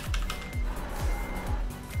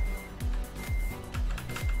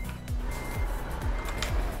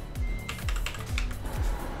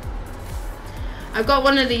 I've got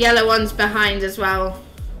one of the yellow ones behind as well.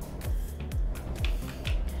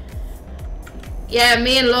 Yeah,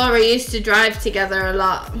 me and Laura used to drive together a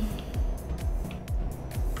lot.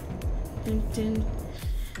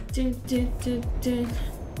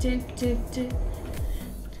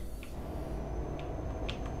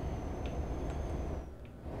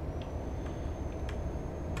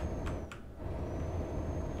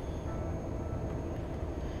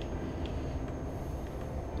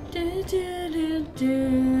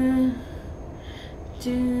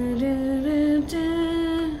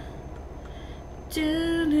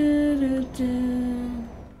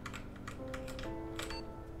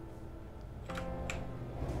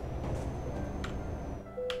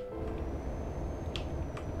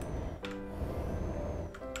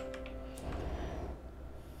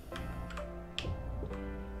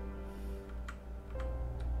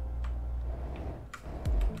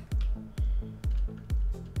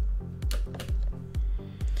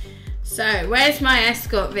 So, where's my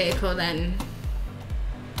escort vehicle then?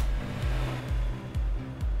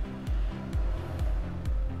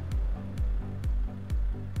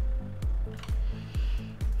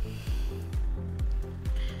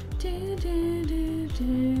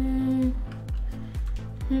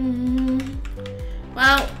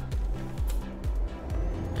 Well,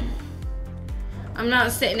 I'm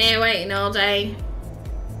not sitting here waiting all day.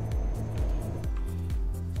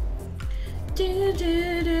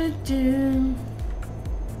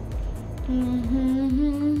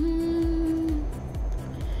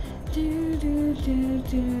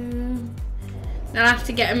 They'll have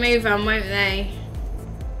to get a move on, won't they?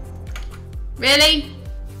 Really?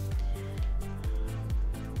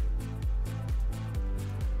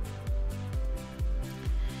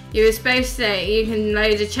 You were supposed to, you can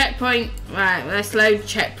load a checkpoint. Right, let's load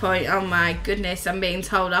checkpoint. Oh my goodness, I'm being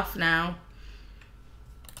told off now.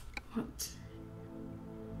 What?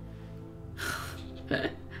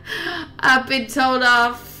 I've been told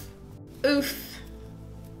off. Oof.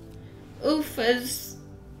 Oofers.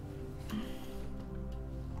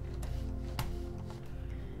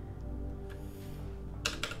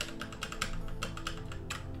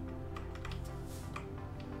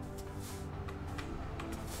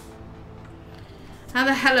 How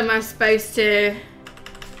the hell am I supposed to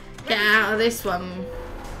Get out of this one.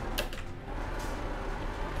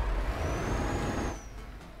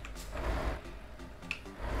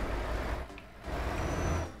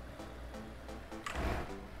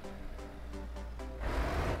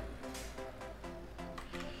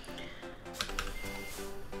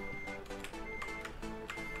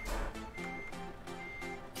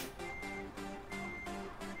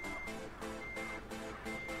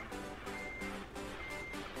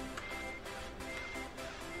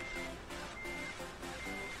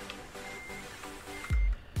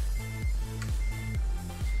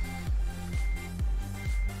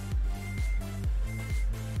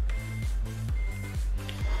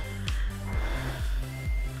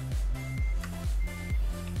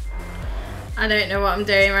 I don't know what I'm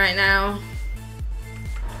doing right now.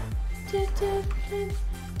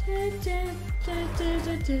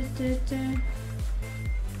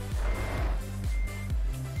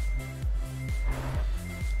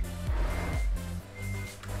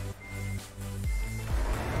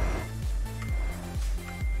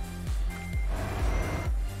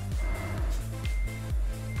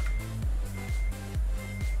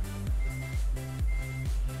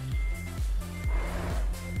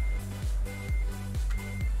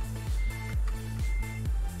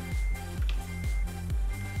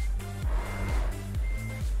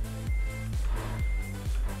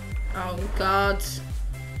 Oh God.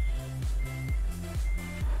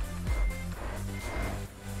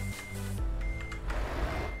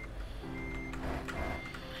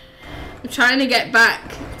 I'm trying to get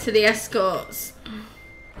back to the escorts.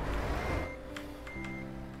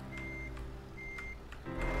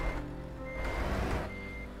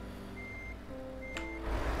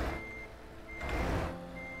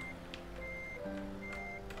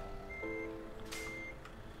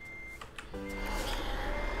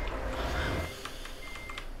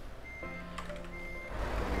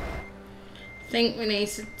 I think we need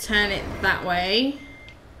to turn it that way.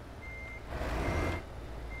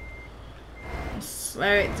 Slow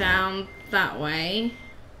it down that way.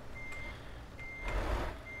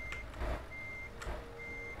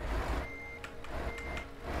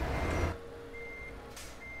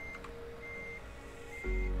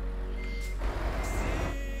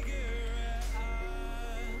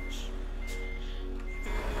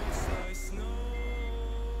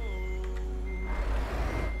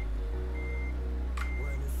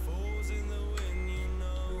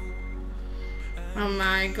 Oh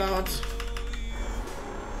my God.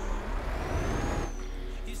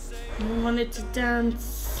 I wanted to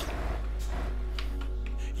dance.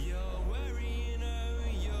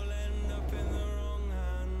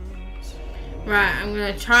 Right, I'm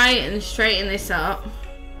gonna try and straighten this up.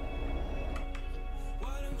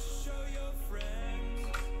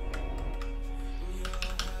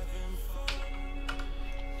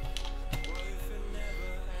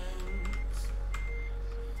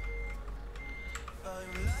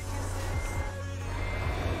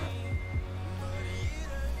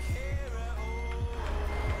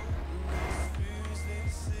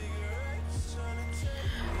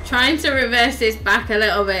 Trying to reverse this back a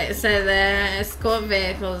little bit so the escort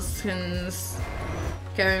vehicles can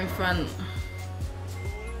go in front.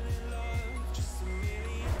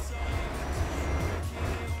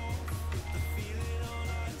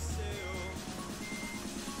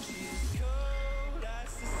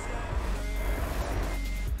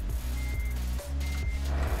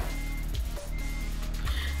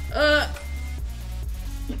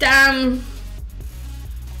 Damn.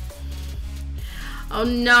 Oh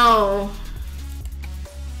no.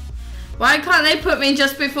 Why can't they put me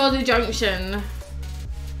just before the junction?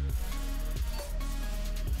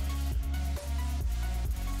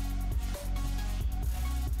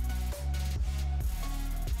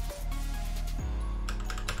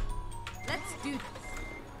 Let's do this.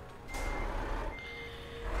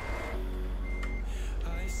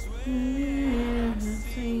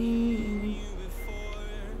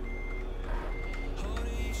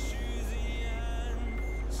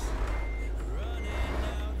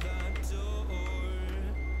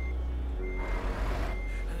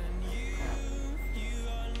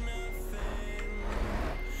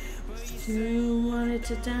 You wanted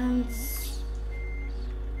to dance.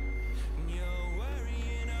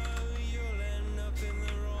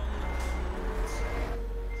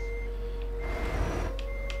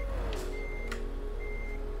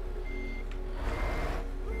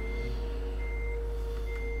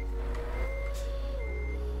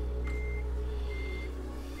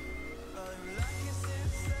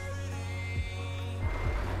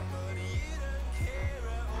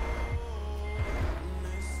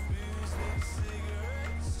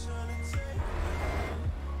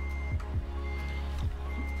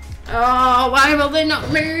 Oh, why will they not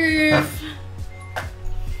move?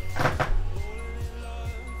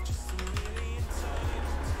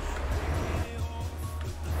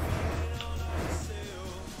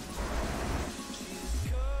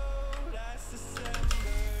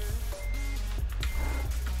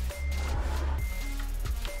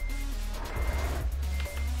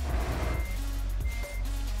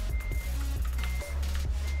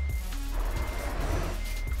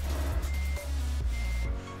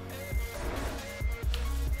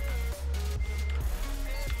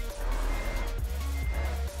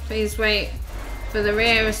 Please wait for the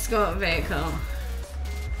rear escort vehicle.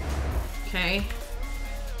 Okay.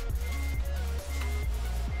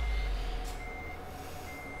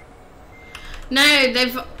 No,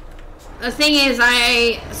 they've... The thing is,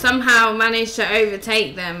 I somehow managed to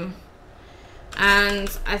overtake them.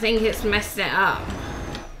 And I think it's messed it up.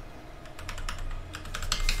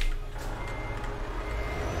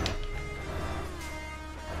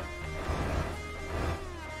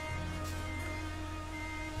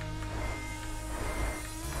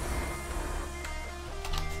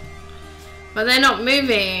 But they're not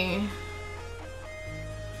moving.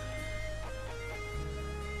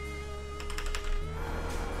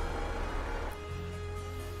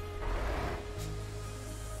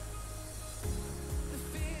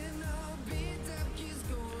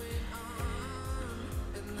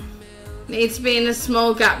 Needs to be in a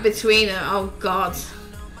small gap between them. Oh god.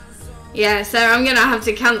 Yeah, so I'm gonna have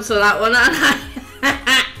to cancel that one, aren't I?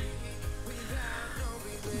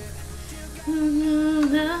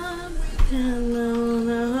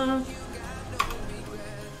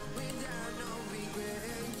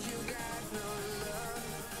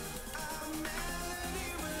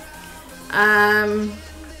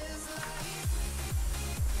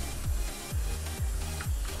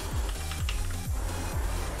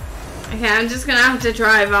 Okay, I'm just gonna have to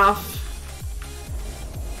drive off.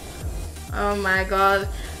 Oh my god.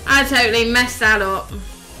 I totally messed that up.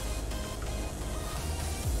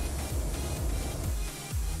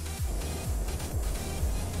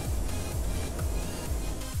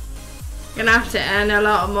 Gonna have to earn a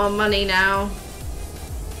lot more money now.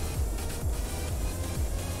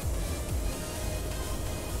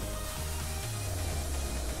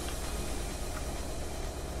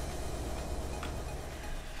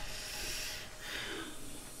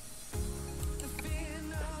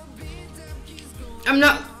 I'm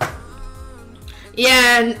not...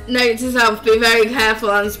 Yeah, note to self, be very careful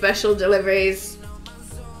on special deliveries.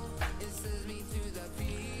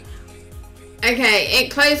 Okay,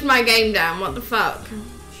 it closed my game down, what the fuck?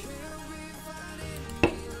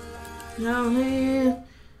 No.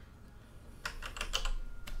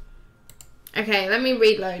 Okay, let me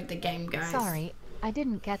reload the game, guys. Sorry, I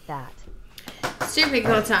didn't get that. Stupid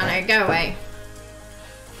Cortana, go away.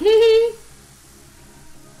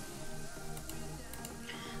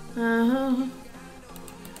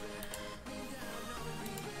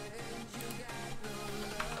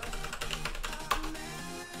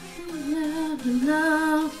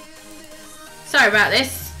 Sorry about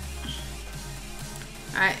this.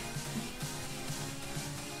 Alright.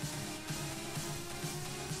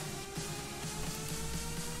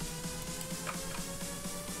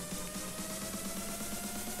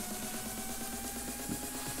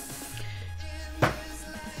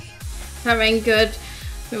 Something good.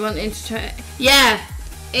 We wanted to try. Yeah,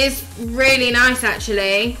 it's really nice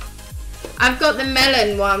actually. I've got the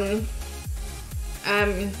melon one.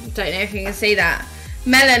 Don't know if you can see that.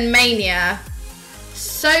 Melon Mania.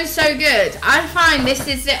 So good. I find this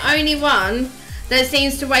is the only one that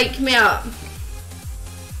seems to wake me up.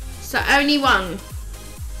 So only one.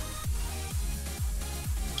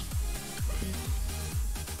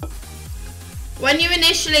 When you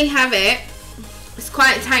initially have it, it's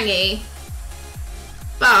quite tangy.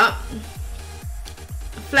 But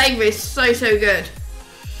the flavour is so good.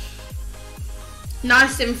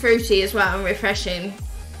 Nice and fruity as well and refreshing.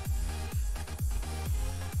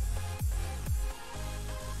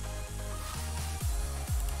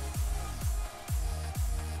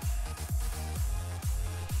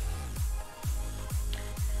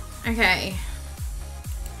 Okay.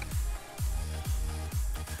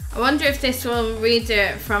 I wonder if this will redo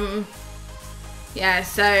it from... Yeah,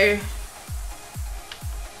 so...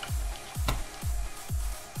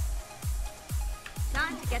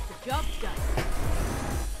 Time to get the job done.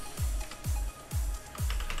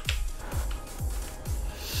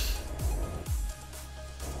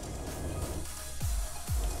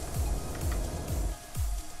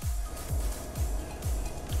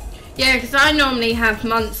 Yeah, because I normally have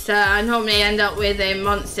Monster. I normally end up with a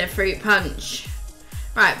Monster Fruit Punch.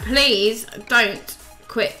 Right, please don't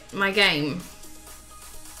quit my game.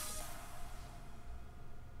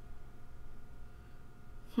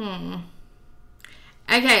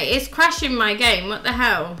 Okay, it's crashing my game. What the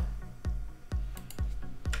hell?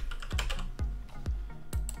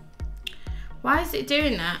 Why is it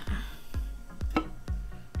doing that?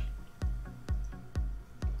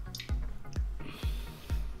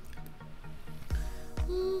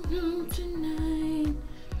 Tonight,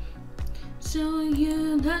 show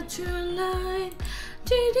you the true light.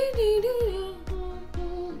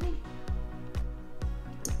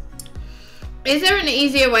 Is there an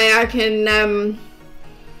easier way I can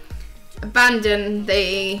abandon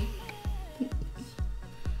the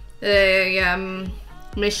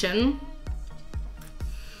mission?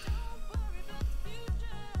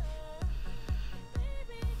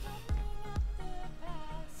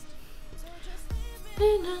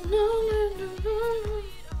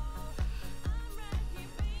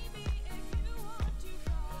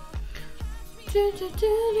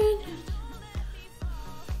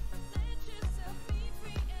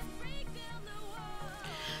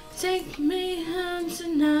 Take me home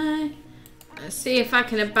tonight. Let's see if I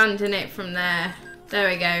can abandon it from there. There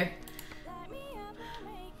we go.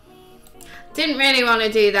 Didn't really want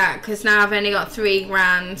to do that because now I've only got $3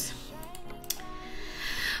 grand.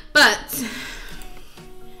 But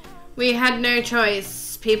we had no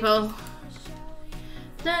choice, people.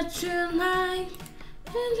 That's your life.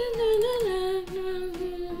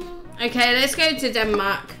 Okay, let's go to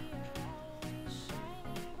Denmark.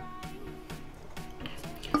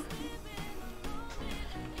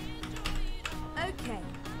 Okay,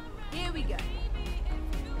 here we go.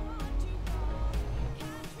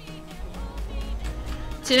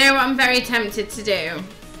 Do you know what I'm very tempted to do?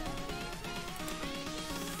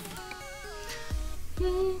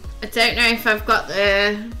 I don't know if I've got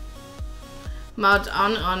the mod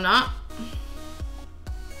on or not.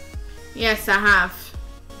 Yes, I have.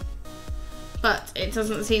 But it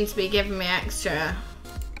doesn't seem to be giving me extra.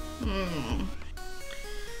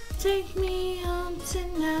 Take me home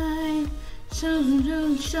tonight. Show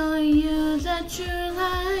you the true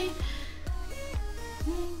light.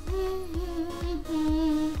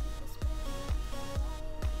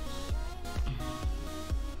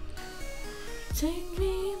 Take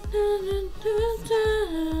me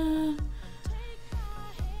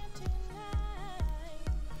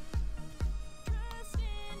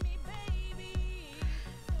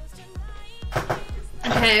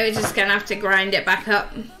Okay, we're just gonna have to grind it back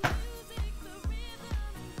up.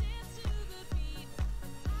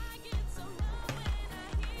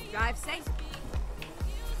 Drive safe.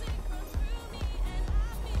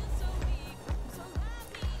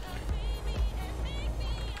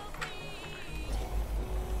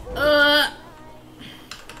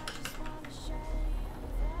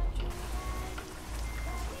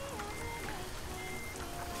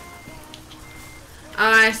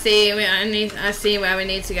 Oh, I see. I see where we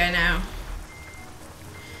need to go now.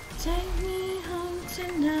 Take me home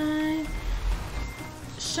tonight.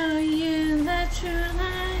 Show you the true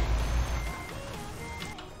light.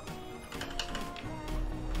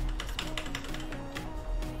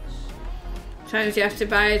 Sometimes you have to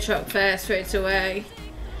buy a truck first for it to work.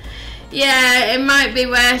 Yeah, it might be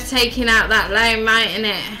worth taking out that loan, mightn't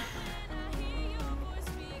it?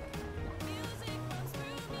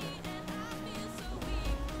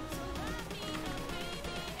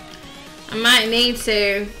 I might need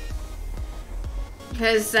to,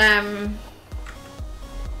 because I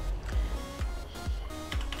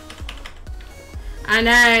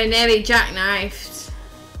know, nearly jackknifed.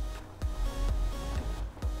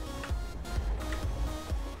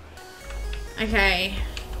 Okay.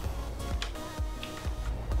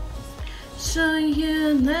 Show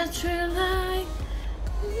you the true light.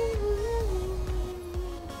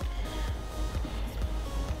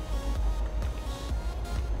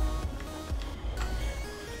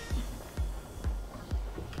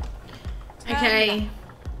 Okay.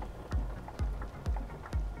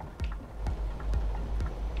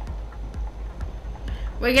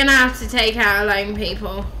 We're gonna have to take out a loan,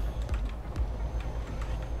 people.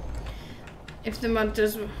 If the mod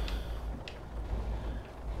does.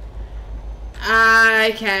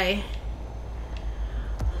 Okay.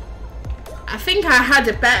 I think I had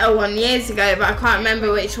a better one years ago, but I can't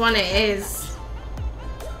remember which one it is.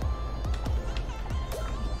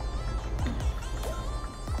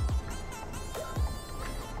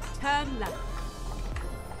 Turn left.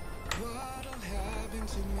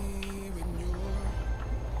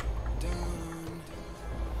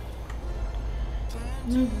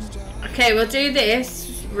 Okay, we'll do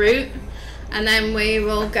this route and then we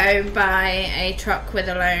will go buy a truck with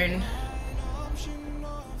a loan.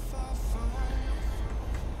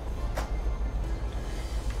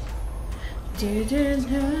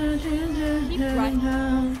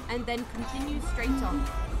 and then continue straight on.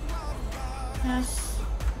 Us.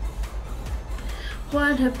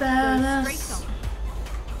 What Go about straight us? on.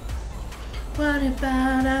 What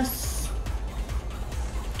about us?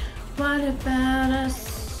 What about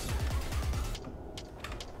us?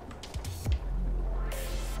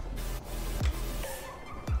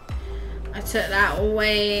 I took that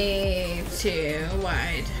way too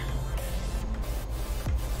wide.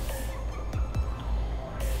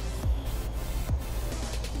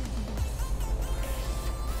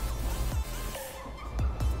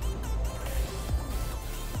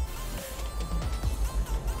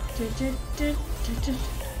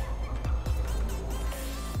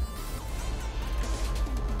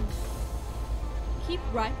 Keep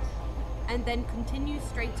right, and then continue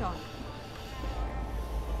straight on.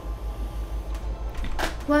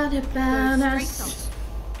 What about Go us?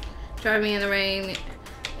 straight Driving in the rain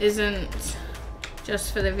isn't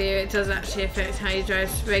just for the view, it does actually affect how you drive,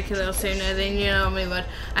 so brake a little sooner than you normally would.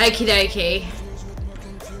 Okie dokie.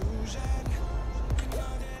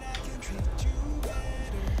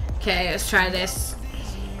 Okay, let's try this.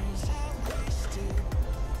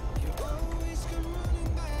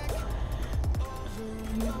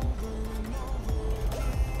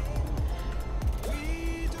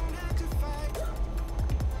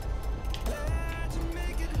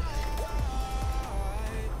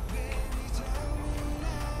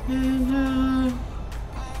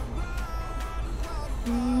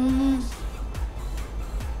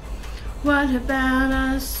 What about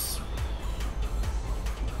us?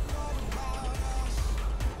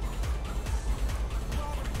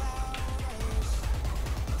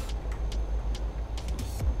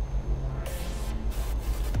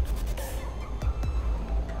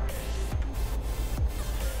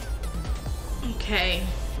 Okay.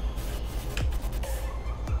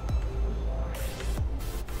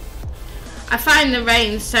 I find the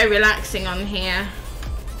rain so relaxing on here.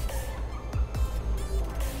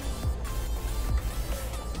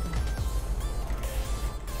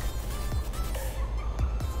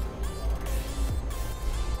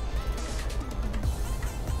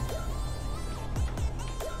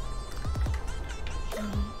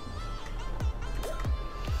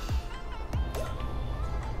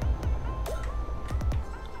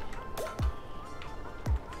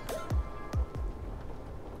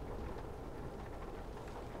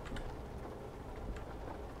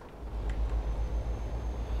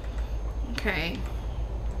 Okay.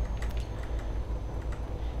 So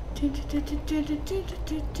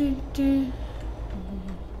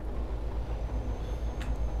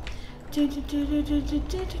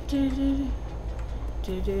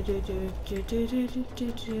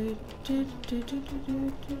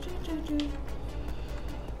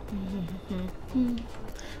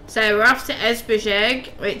we're off to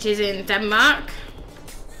Esbjerg, which is in Denmark.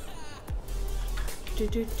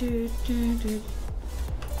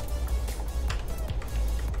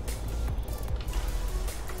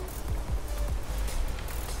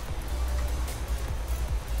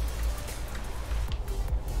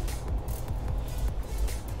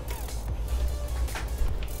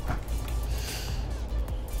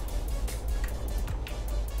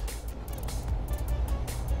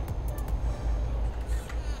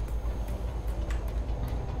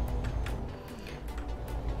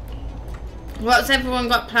 What's everyone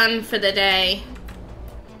got planned for the day?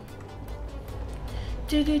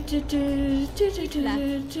 Keep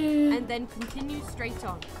left, and then continue straight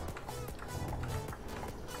on.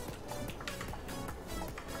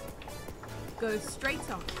 Go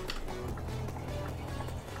straight on.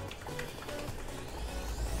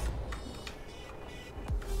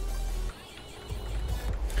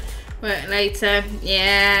 Work later.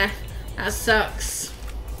 Yeah, that sucks.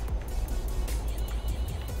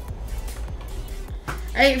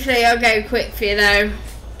 Hopefully I'll go quick for you though.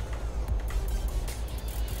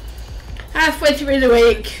 Halfway through the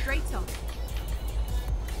week. Straight on.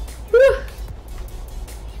 Woo.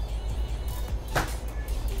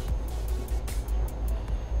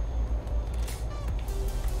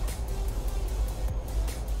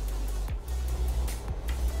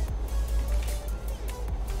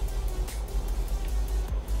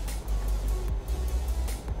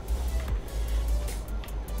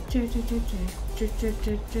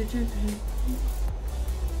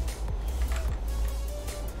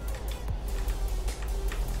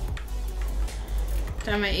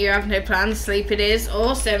 Damn it, you have no plans. Sleep it is.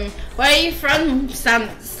 Awesome. Where are you from,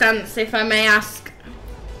 Stance, if I may ask?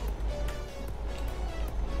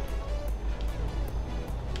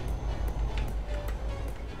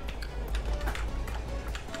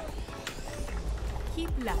 Keep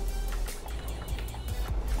left,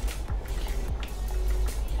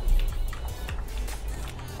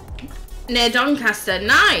 Near Doncaster.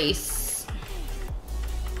 Nice.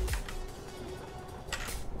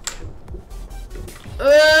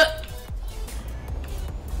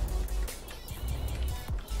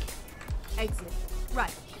 Exit.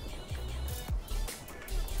 Right.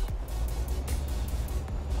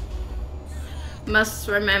 Must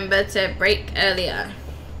remember to brake earlier.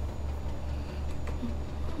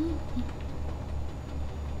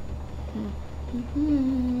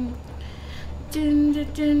 Dun,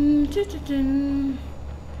 dun, dun, dun, dun, dun.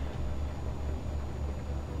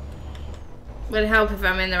 Would help if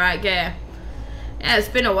I'm in the right gear. Yeah, it's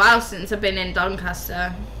been a while since I've been in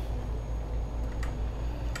Doncaster.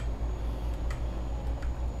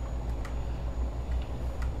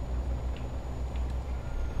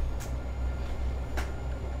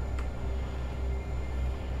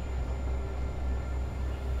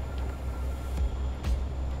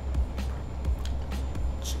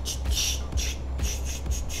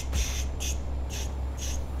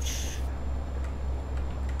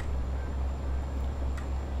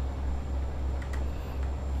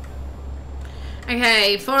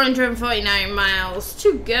 Okay, 449 miles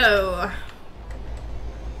to go.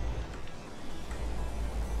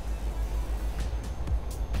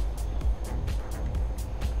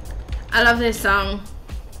 I love this song.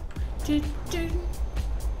 Dun, dun.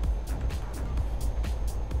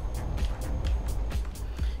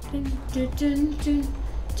 Dun, dun, dun, dun,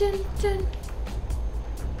 dun, dun.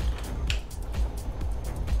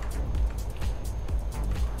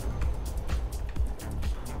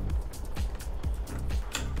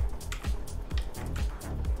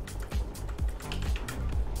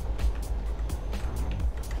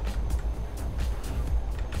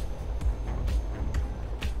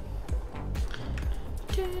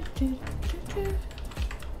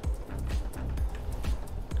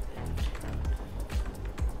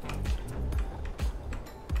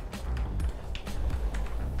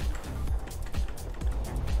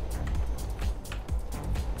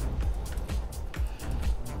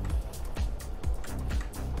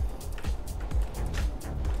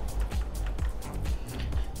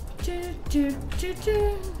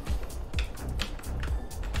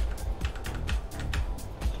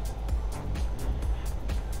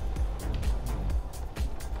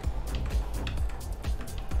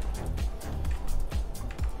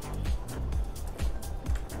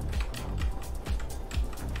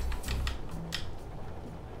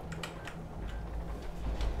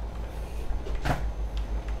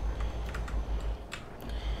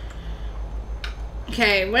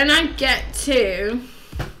 Okay, when I get to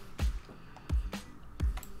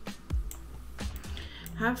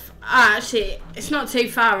actually, it's not too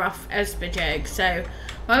far off Esbjerg, so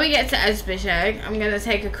when we get to Esbjerg, I'm going to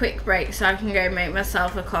take a quick break so I can go make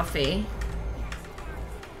myself a coffee.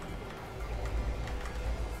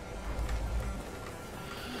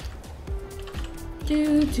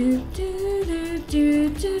 Do do do do do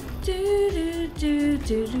do do do do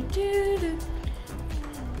do do.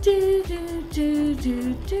 Do do do do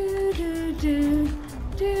do do do do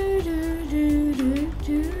do do do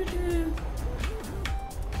do.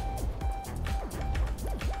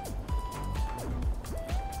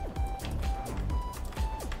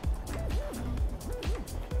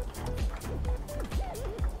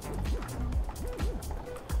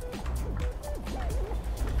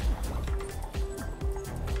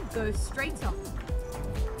 Go straight on.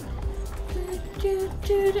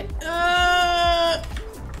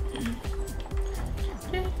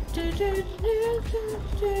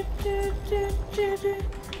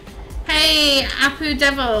 Hey, Apu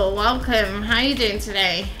Devil, welcome. How are you doing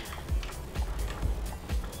today?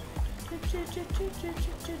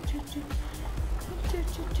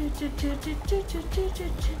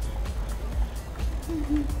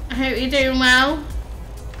 I hope you're doing well.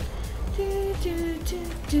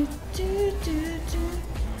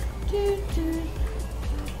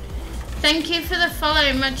 Thank you for the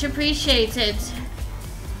follow, much appreciated.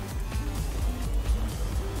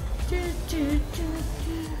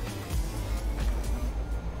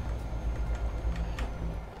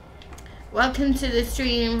 Welcome to the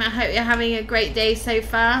stream. I hope you're having a great day so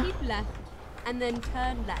far. Keep left and then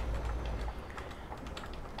turn left.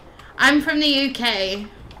 I'm from the UK.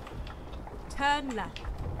 Turn left.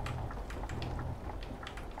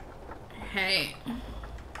 Hey.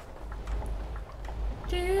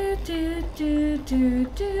 Do, do, do, do,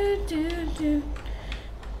 do, do, do.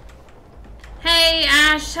 Hey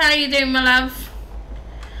Ash, how you doing, my love?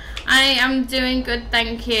 I am doing good,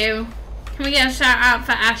 thank you. Can we get a shout out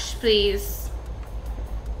for Ash, please?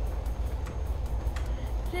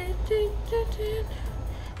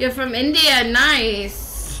 You're from India,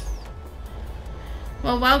 nice.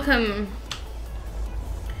 Well, welcome.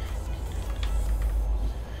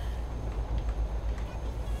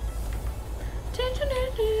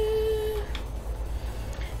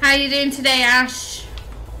 How you doing today, Ash?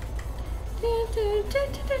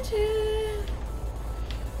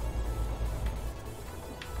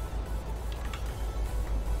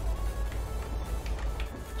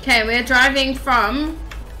 Okay, we're driving from...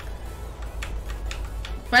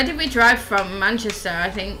 Where did we drive from? Manchester, I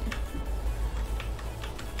think.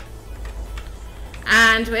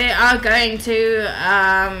 And we are going to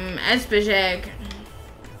Esbjerg.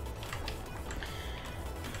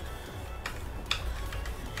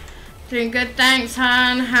 Doing good, thanks,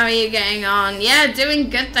 hon. How are you getting on? Yeah, doing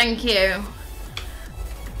good, thank you.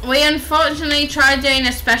 We unfortunately tried doing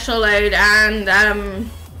a special load and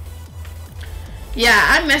yeah,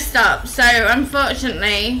 I messed up. So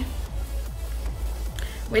unfortunately,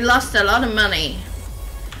 we lost a lot of money.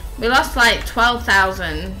 We lost like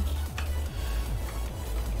 12,000.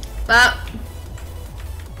 But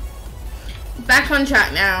back on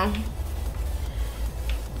track now.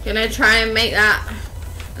 Gonna try and make that.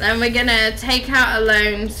 Then we're gonna take out a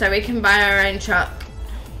loan so we can buy our own truck.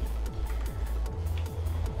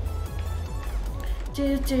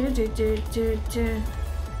 Do, do, do, do, do, do.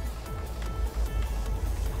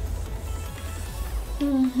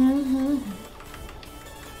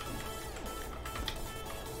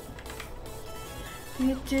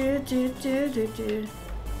 Do, do, do, do, do.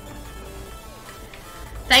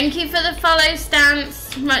 Thank you for the follow,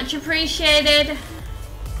 Stance. Much appreciated.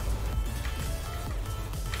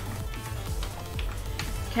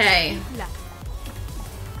 Okay. Left.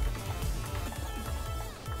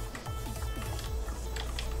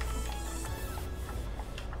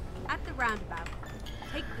 At the roundabout,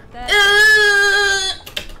 take the third.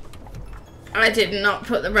 I did not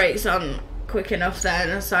put the brakes on quick enough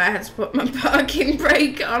then, so I had to put my parking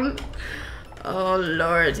brake on. Oh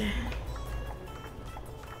Lord.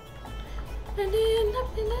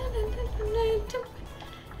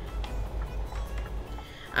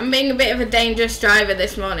 I'm being a bit of a dangerous driver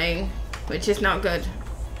this morning, which is not good.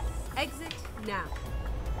 Exit now.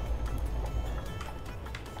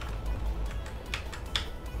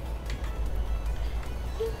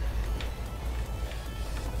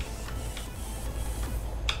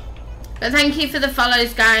 But thank you for the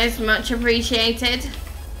follows, guys. Much appreciated.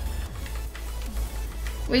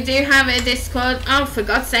 We do have a Discord. Oh, for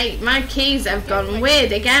God's sake, my keys have gone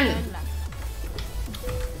weird again. Turn left.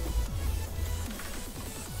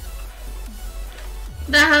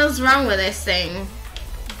 What the hell's wrong with this thing?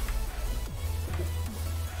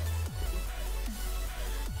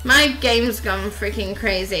 My game's gone freaking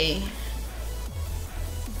crazy.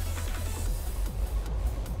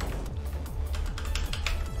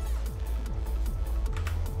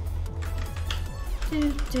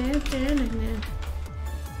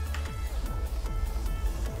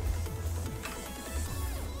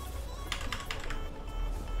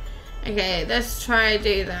 Okay, let's try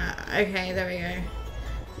do that. Okay, there we go.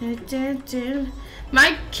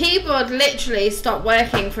 My keyboard literally stopped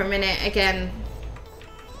working for a minute again.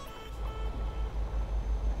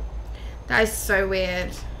 That is so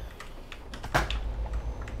weird.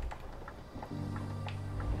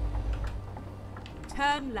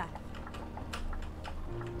 Turn left.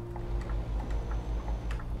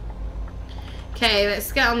 Okay,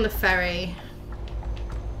 let's get on the ferry.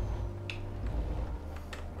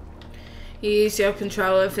 You use your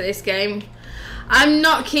controller for this game. I'm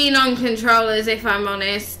not keen on controllers, if I'm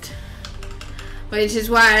honest, which is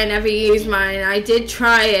why I never use mine. I did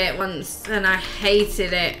try it once and I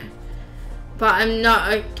hated it, but I'm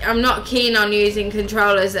not keen on using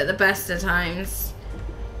controllers at the best of times.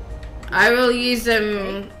 I will use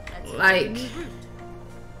them like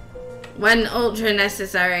when ultra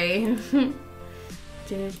necessary.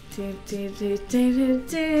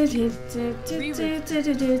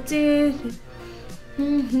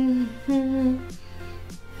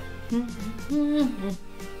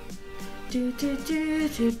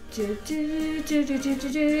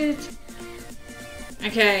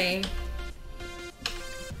 Okay.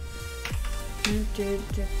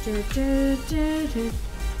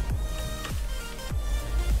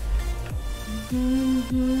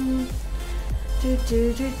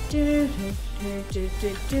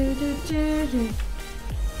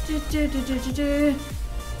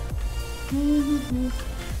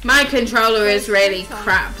 My controller is really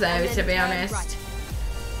crap though, to be honest.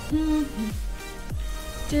 Turn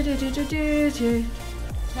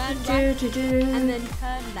right and then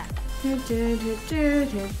turn left. Turn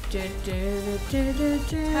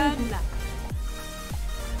left.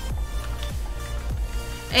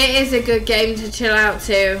 It is a good game to chill out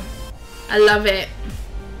to. I love it.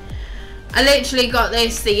 I literally got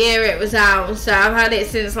this the year it was out, so I've had it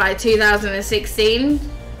since like 2016.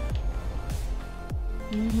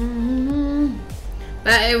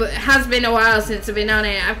 But it has been a while since I've been on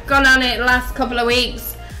it. I've gone on it the last couple of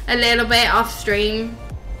weeks, a little bit off stream.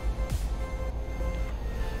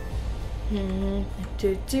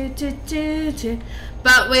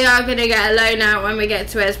 But we are going to get a loan out when we get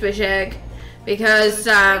to Esbjerg, because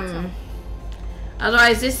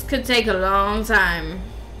otherwise this could take a long time.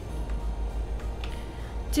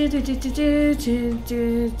 Get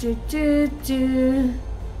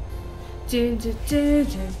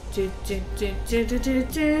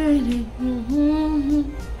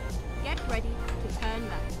ready to turn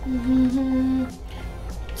left.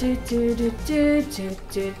 Turn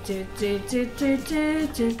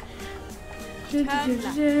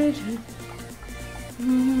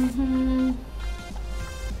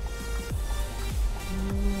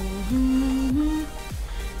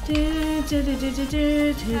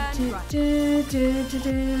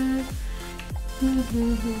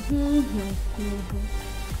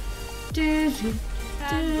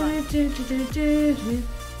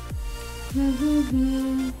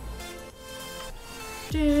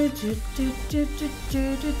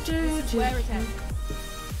Where it is.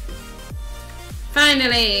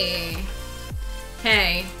 Finally.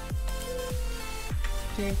 Okay.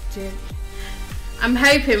 I'm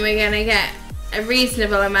hoping we're gonna get a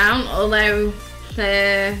reasonable amount, although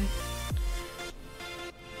I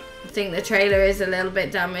think the trailer is a little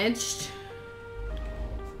bit damaged.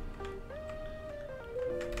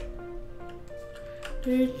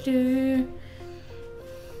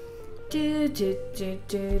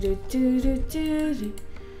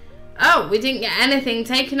 Oh, we didn't get anything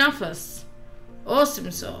taken off us.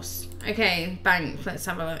 Awesome sauce. Okay, bank. Let's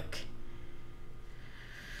have a look.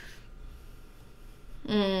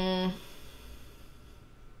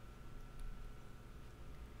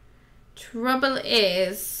 Trouble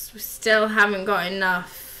is, we still haven't got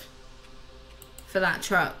enough for that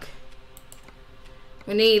truck.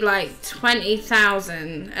 We need like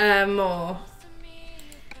 20,000 more.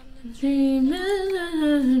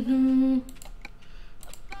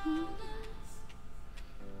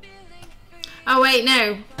 Oh wait,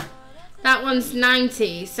 no. That one's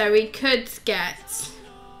 90, so we could get...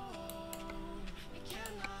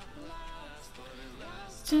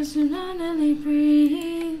 Just finally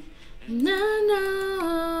breathe.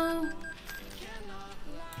 No.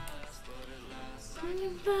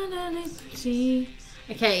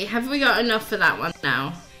 Okay, have we got enough for that one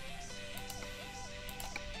now?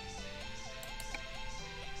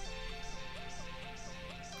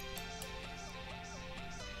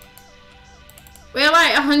 We're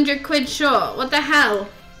like 100 quid short. What the hell?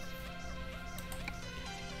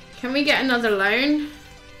 Can we get another loan?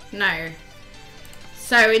 No.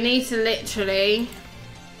 So we need to literally...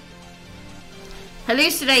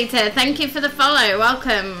 Hallucinator, thank you for the follow.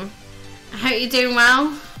 Welcome. I hope you're doing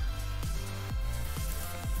well.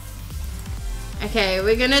 Okay,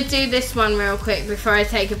 we're gonna do this one real quick before I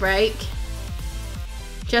take a break.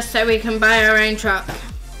 Just so we can buy our own truck.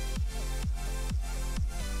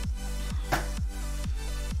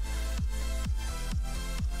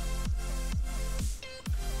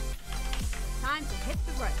 Time to hit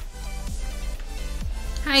the road.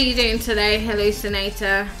 How are you doing today,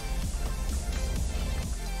 Hallucinator?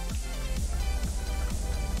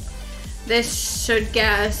 This should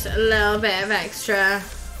get us a little bit of extra.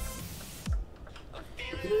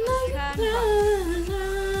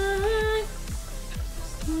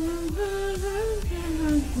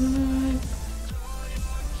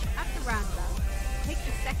 At the roundabout, take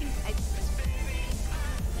the second exit.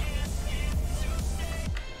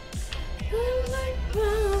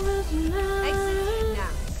 Exit now.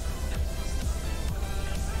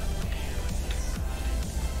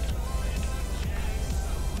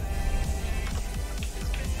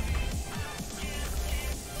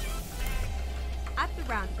 At the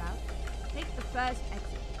roundabout, take the first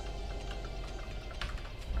exit.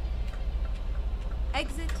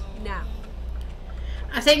 Exit now.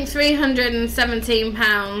 I think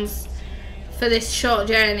 £317 for this short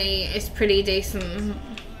journey is pretty decent.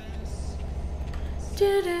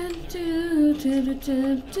 Keep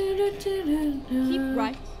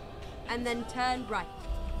right, and then turn right.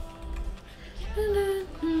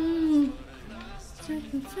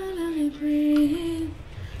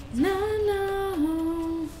 No.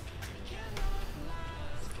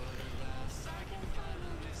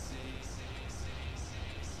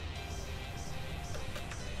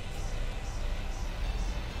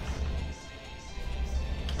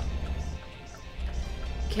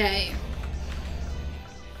 Okay.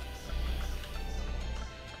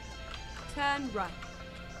 Turn right.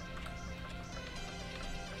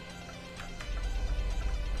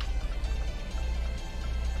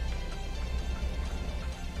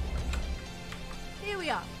 Here we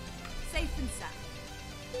are, safe and sound.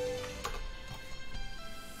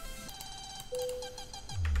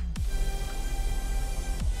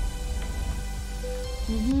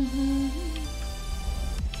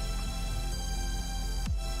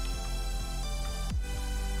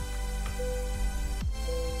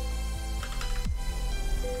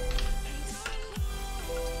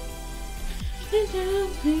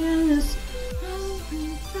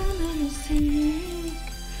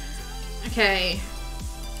 Okay.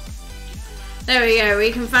 There we go,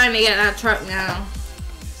 we can finally get that truck now.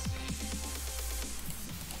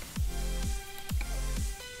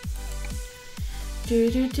 Do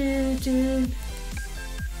do do do.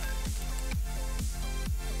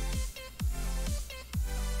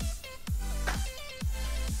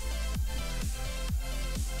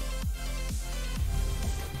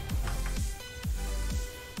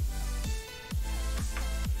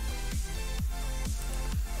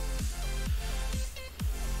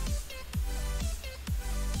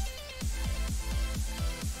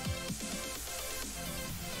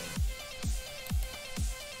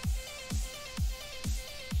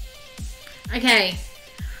 Okay,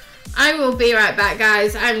 I will be right back,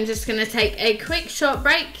 guys. I'm just going to take a quick short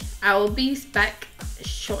break. I will be back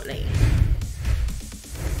shortly.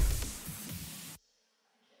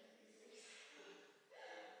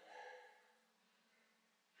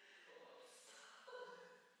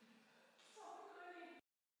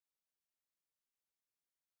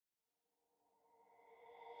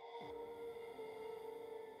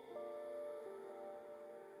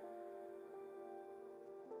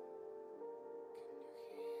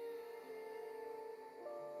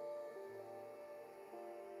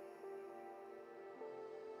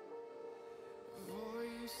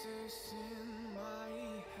 Voices in my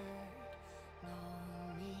head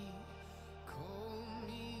know me, call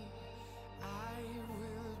me. I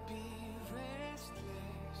will be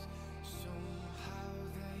restless. Somehow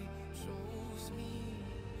they chose me.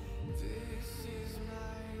 This is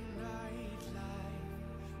my nightlife.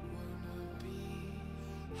 Wanna be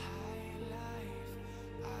high life.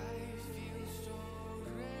 I feel so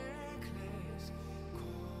reckless.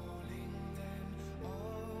 Calling them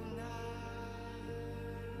all night.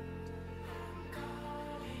 I'm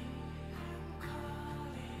calling.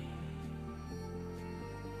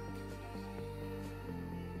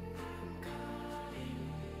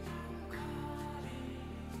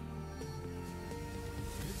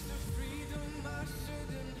 It's the freedom I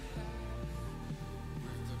shouldn't have,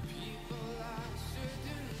 with the people I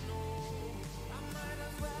shouldn't know. I might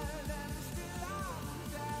as well and still I'm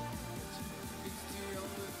that. It's the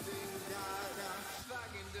only thing that I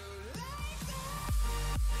fucking do.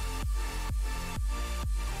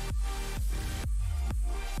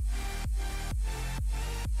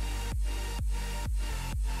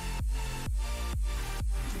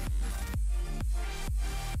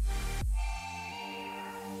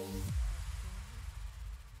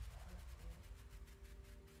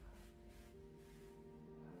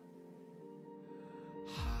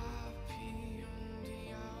 Happy on the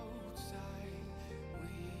outside,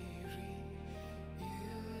 weary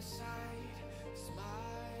inside,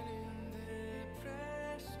 smiling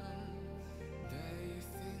depression. They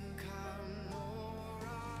think I'm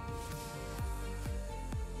alright.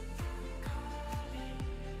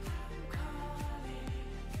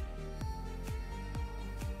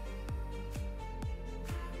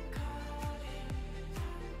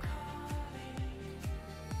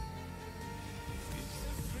 It's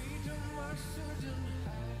the freedom I shouldn't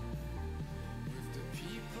have, with the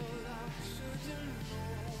people I shouldn't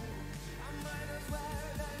know. I might as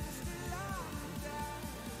well and still I'm that.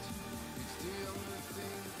 It's the only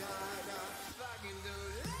thing that I fucking do.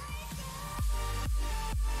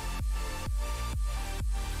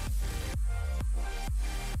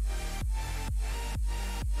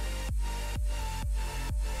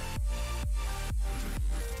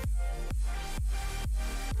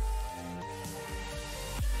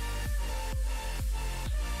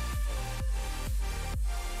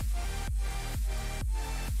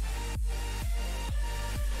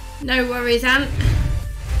 No worries, Ant.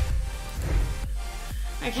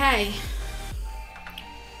 Okay.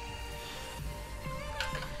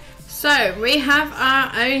 So, we have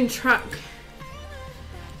our own truck,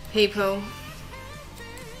 people.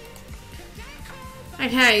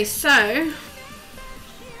 Okay, so...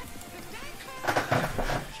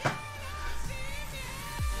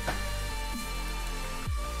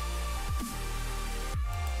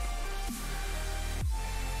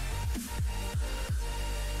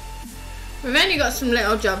 We've only got some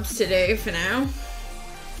little jobs to do for now.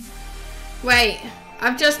 Wait,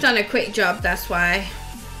 I've just done a quick job, that's why.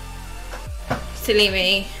 Silly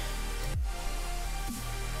me.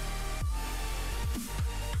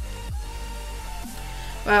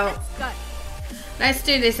 Well, Let's go. let's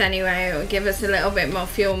do this anyway. It will give us a little bit more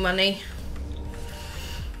fuel money.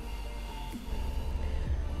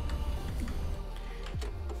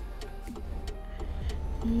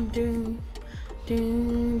 Do,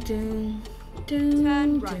 do, do, do,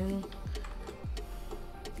 Turn right. do.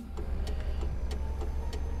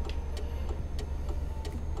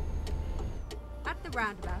 At the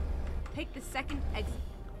roundabout, take the second exit.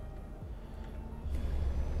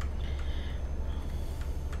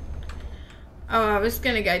 Oh, I was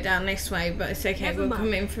gonna go down this way, but it's okay. Never We'll mind.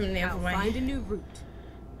 come in from the I'll other way. find a new route.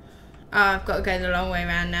 Oh, I've got to go the long way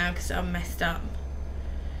around now because I'm messed up.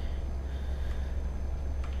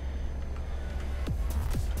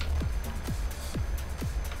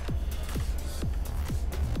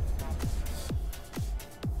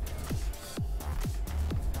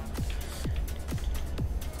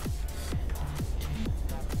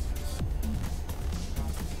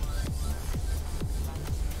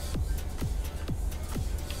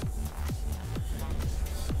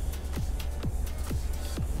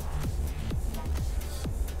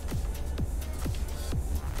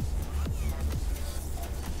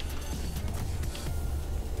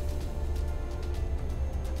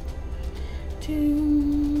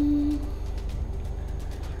 Do.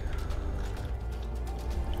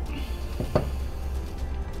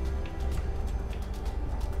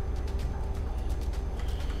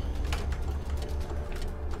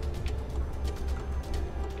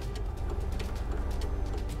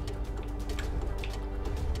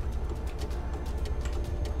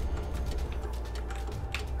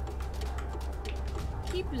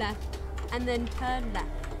 Keep left and then turn left.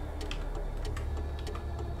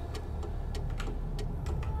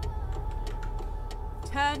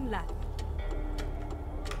 Turn left.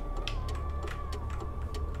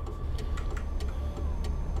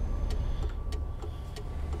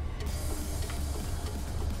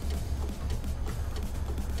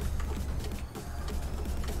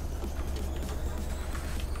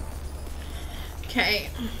 Okay.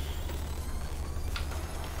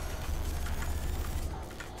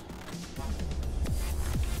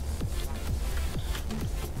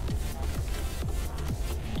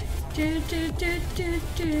 Do do do do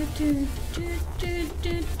do do do do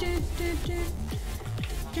do do do do.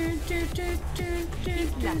 Do do do do do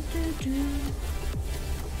do do do.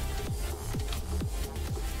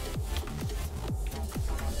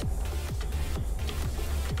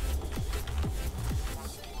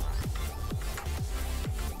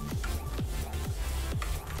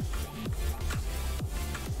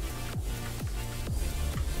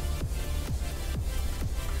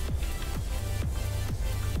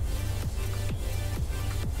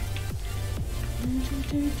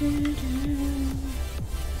 Do, do, do.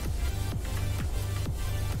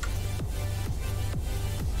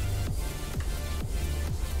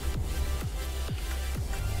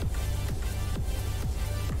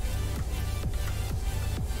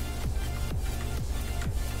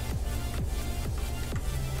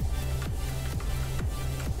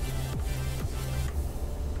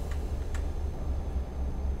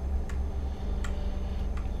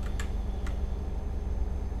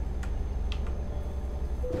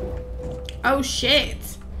 Oh shit.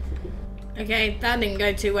 Okay, that didn't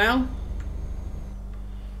go too well.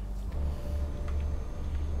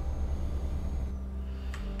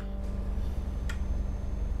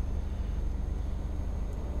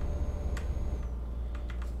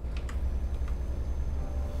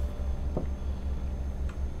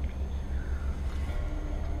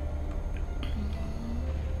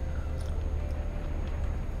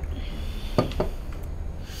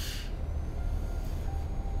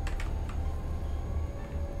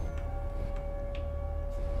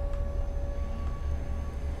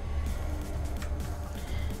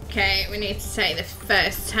 Okay, we need to take the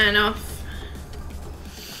first turn off.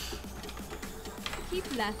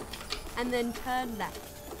 Keep left and then turn left.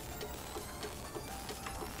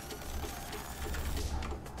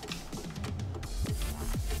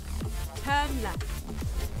 Turn left.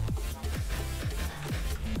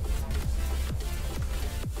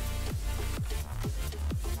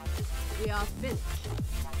 We are finished.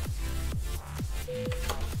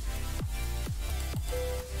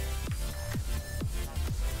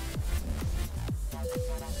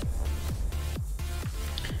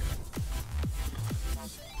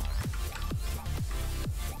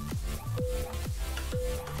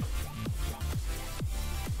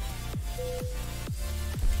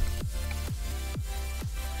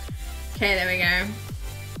 Okay, there we go.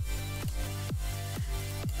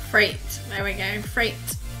 Freight. There we go. Freight.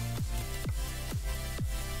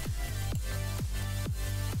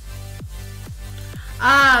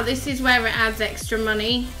 Ah, this is where it adds extra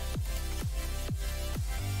money.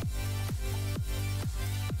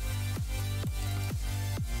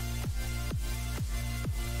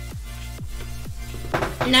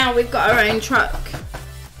 Now we've got our own truck.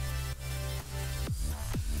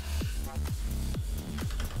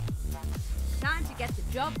 Time to get the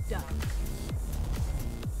job done.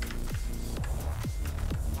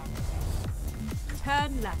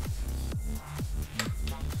 Turn left.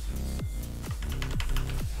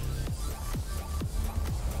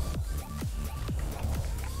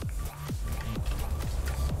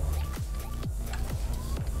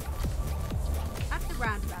 At the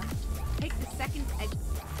roundabout, take the second exit.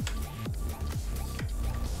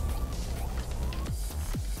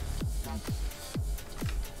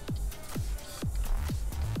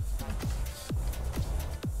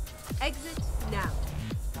 Exit now.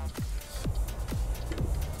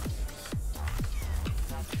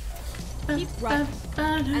 Keep right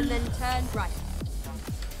and then turn right.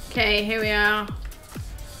 Okay, here we are.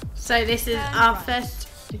 So this is Turn our right. first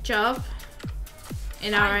job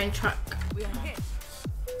in our Right. own truck. We are hit.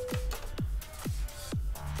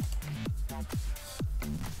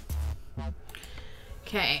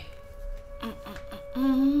 Okay.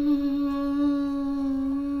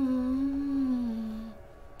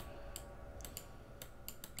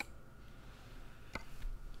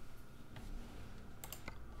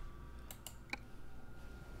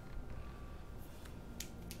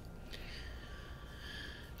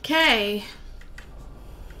 Okay.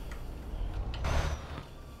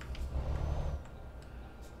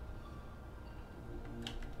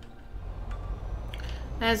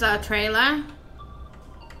 There's our trailer.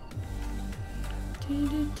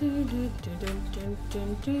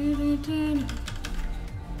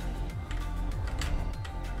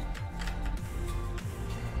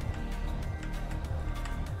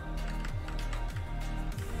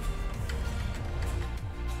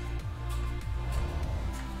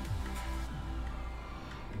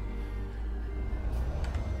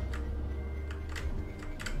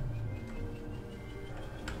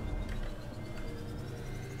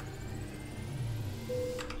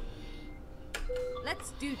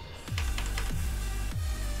 Let's do this.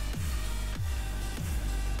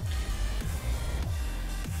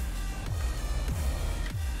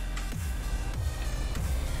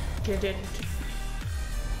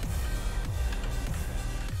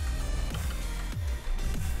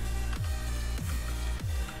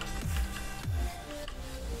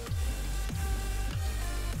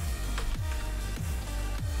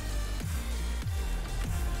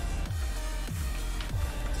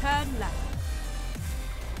 Turn left.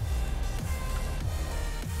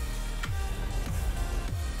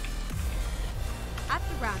 At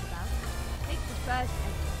the roundabout, take the first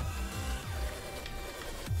exit.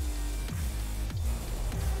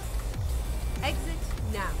 Exit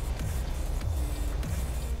now.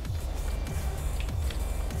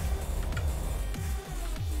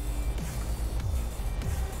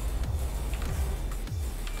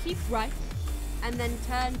 Keep right and then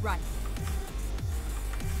turn right.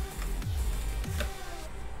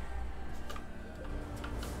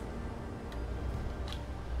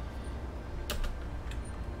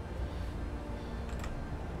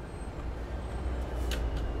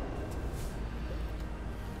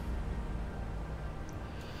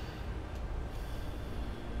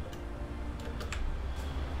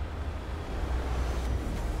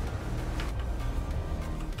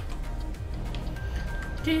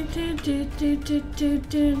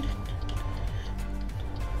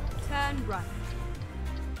 Turn right.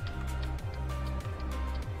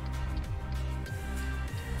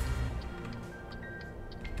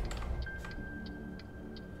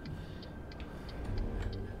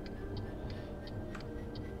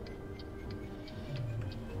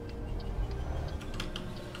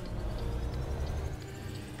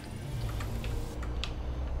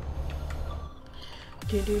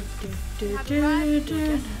 Have arrived at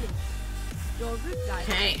your destination. Your route guide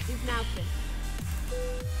Okay. is now finished.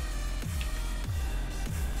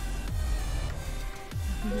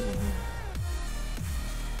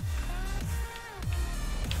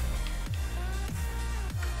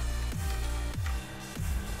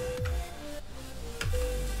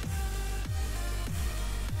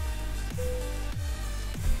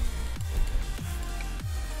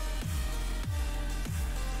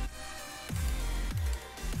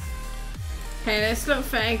 Okay, let's look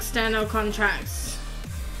for external contracts.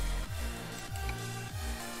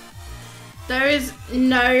 There is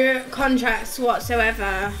no contracts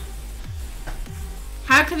whatsoever.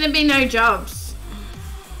 How can there be no jobs?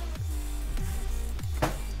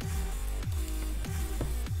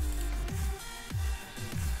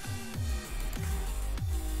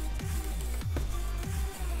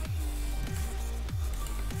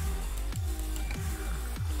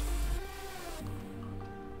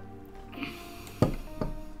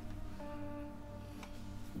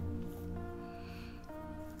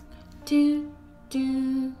 Do,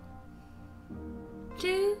 do,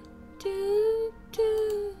 do, do,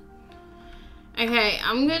 do. Okay,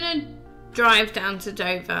 I'm gonna drive down to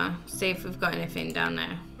Dover, see if we've got anything down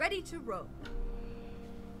there. Ready to roll.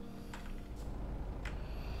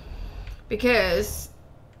 Because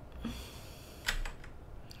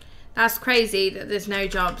that's crazy that there's no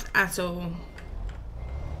jobs at all.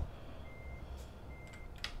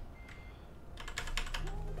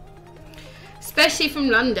 Especially from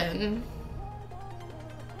London.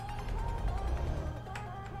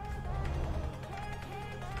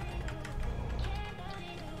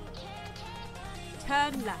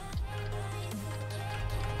 Turn left.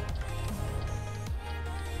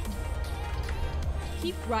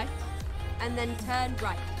 Keep right, and then turn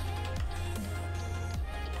right.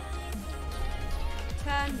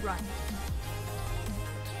 Turn right.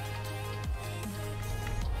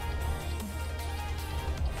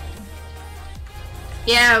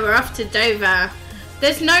 Yeah, we're off to Dover.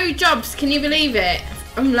 There's no jobs, can you believe it?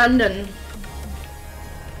 From London.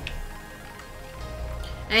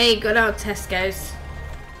 Hey, good old Tesco's.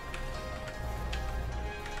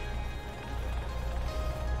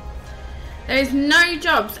 There's no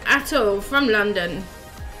jobs at all from London.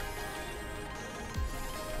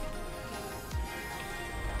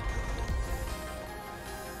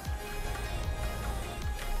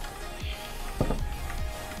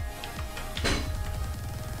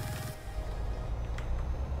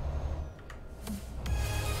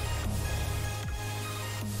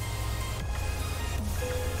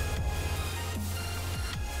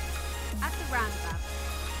 At the roundabout,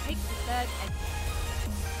 take the third exit.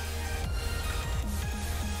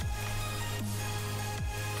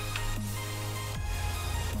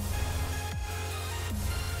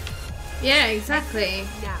 Yeah, exactly.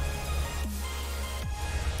 Now,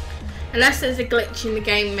 Unless there's a glitch in the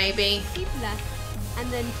game, maybe. keep left,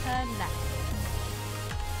 and then turn left.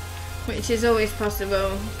 Which is always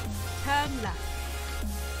possible. Turn left.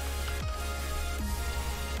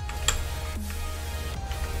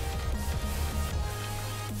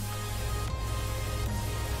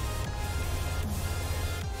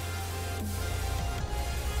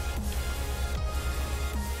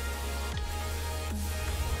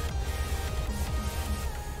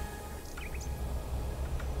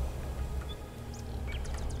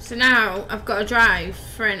 So now I've got to drive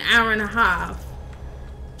for an hour and a half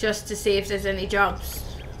just to see if there's any jobs.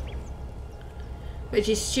 Which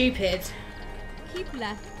is stupid. Keep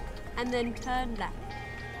left, and then turn left.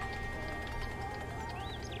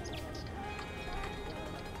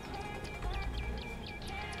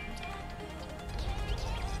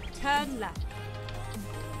 Turn left.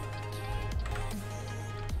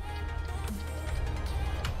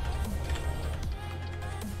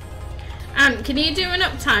 Ant, can you do an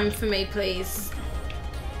uptime for me, please?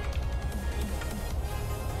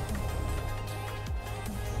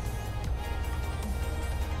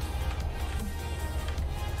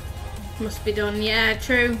 Must be done, yeah,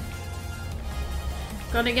 true.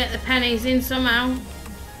 Gotta get the pennies in somehow.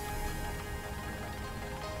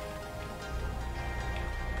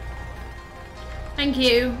 Thank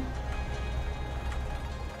you.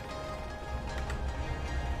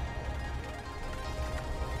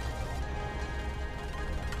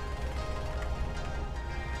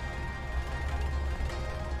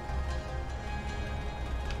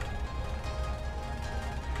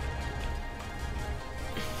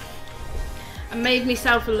 I made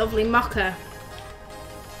myself a lovely mocha.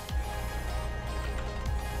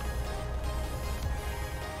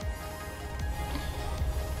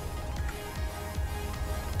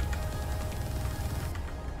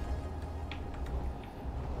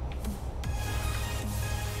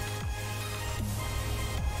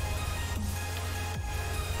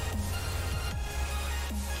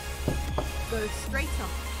 Go straight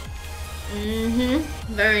on.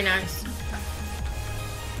 Very nice.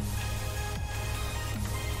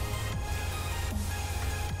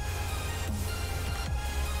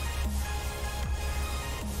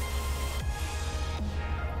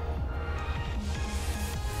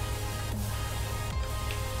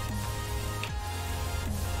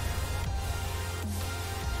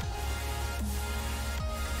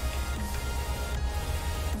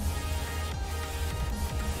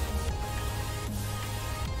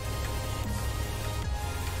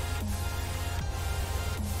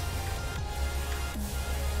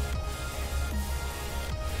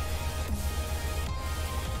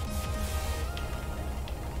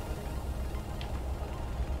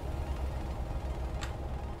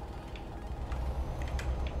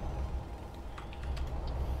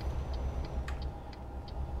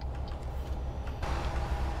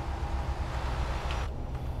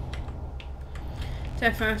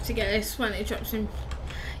 Definitely have to get this when it drops in.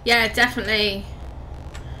 Yeah, definitely.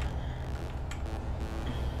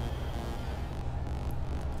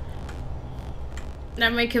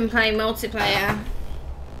 Then we can play multiplayer.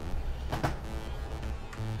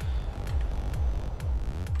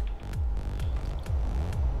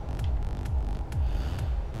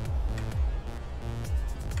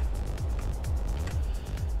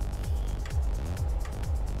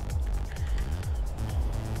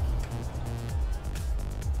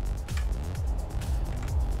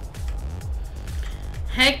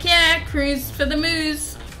 Heck yeah, cruise for the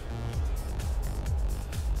moose.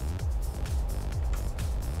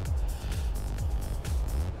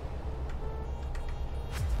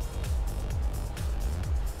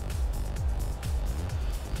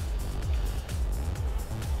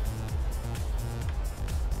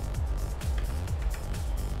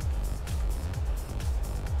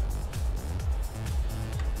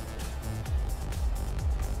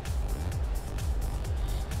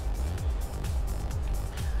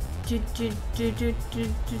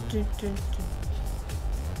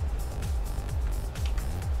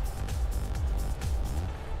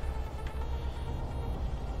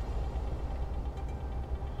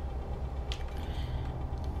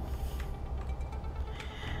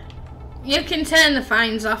 You can turn the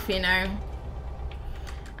fines off, you know,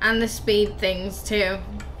 and the speed things too.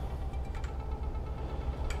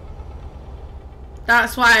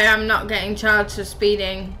 That's why I'm not getting charged for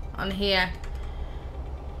speeding on here.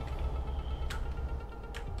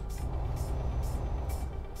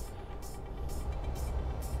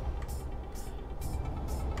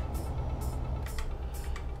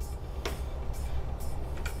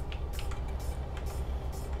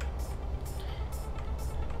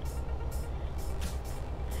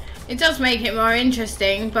 It does make it more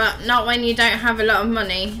interesting, but not when you don't have a lot of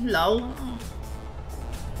money. Lol.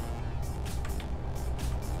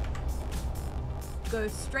 Go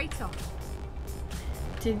straight on.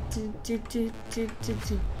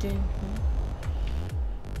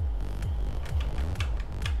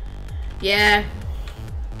 Yeah.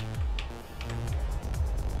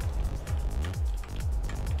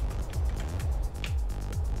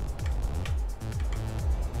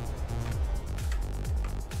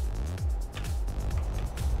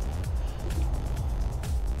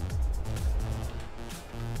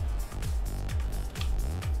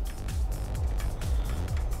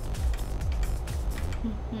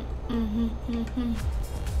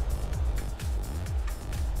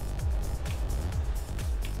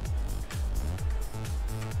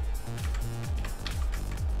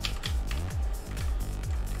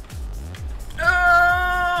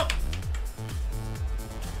 Oh!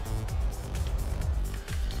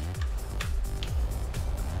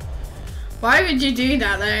 Why would you do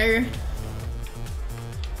that though?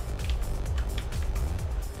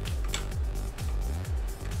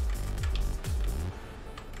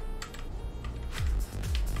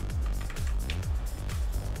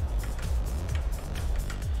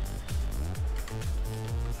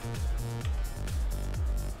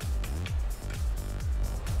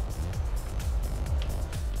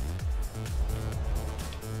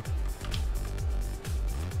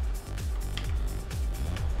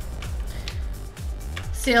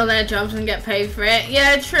 Steal their jobs and get paid for it.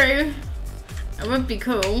 Yeah, true. It would be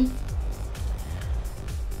cool.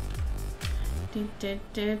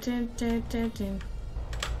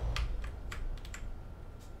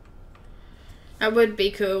 That would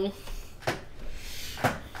be cool.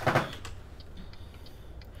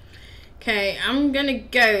 Okay, I'm gonna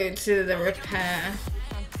go to the repair.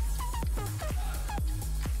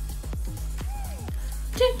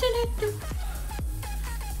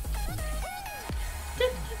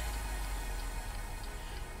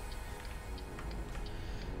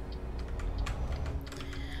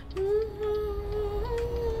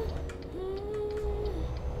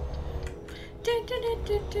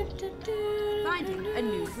 Finding a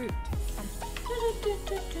new route.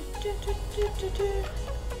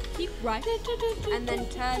 Keep right and then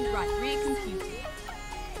turn right. Recomputing.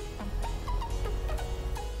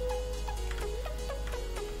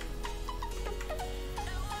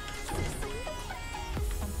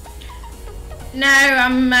 No,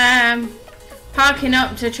 I'm parking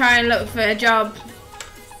up to try and look for a job.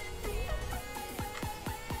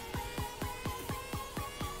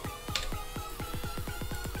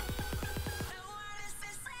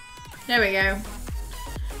 There we go.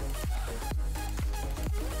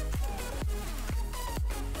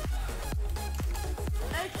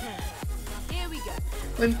 Okay, here we go.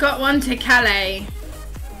 We've got one to Calais.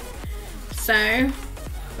 So,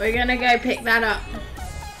 we're gonna go pick that up.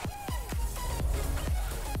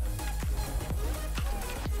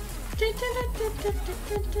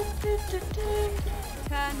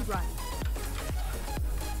 Turn right.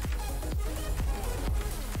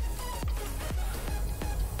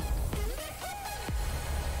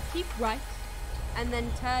 Keep right, and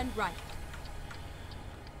then turn right.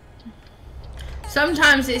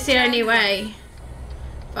 Sometimes it's the only way.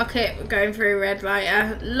 Fuck it, we're going through red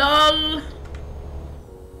lighter. LOL.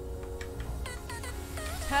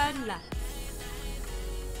 Turn left.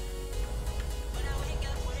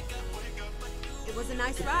 It was a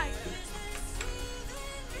nice ride.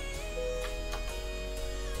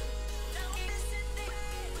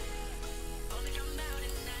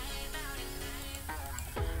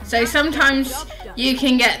 So sometimes you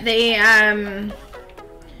can get the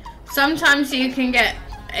sometimes you can get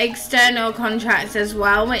external contracts as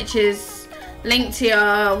well, which is linked to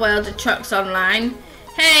your World of Trucks Online.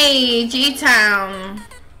 Hey G-Town,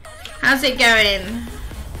 how's it going?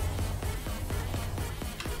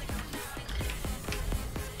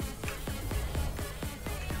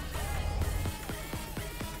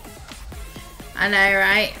 I know,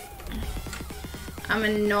 right? I'm a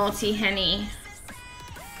naughty henny.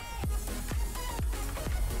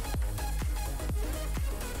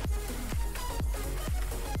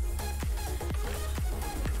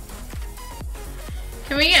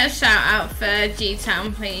 Can we get a shout out for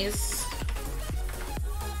G-Town, please?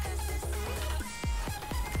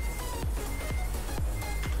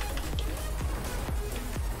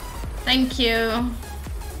 Thank you.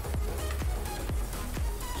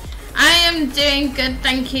 I am doing good,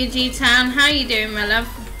 thank you, G-Town. How are you doing, my love?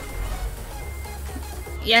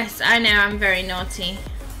 Yes, I know, I'm very naughty.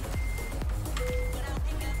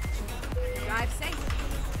 Drive safe.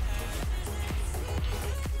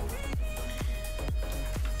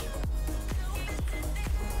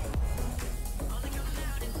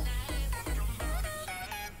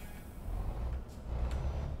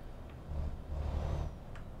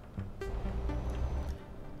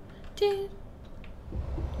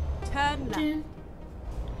 Turn left.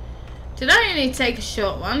 Did I only take a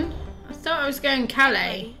short one? I thought I was going Calais.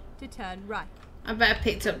 Ready to turn right. I better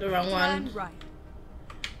picked up the wrong Turn one. right.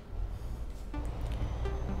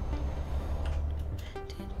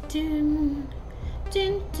 Dun,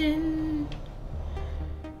 dun, dun.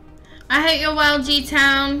 I hope you're well,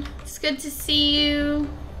 G-Town. It's good to see you.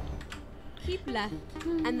 Keep left,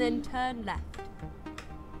 and then turn left.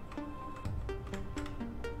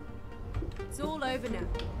 It's all over now.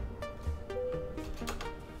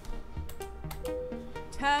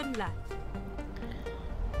 Turn left.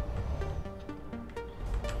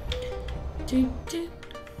 Dun, dun.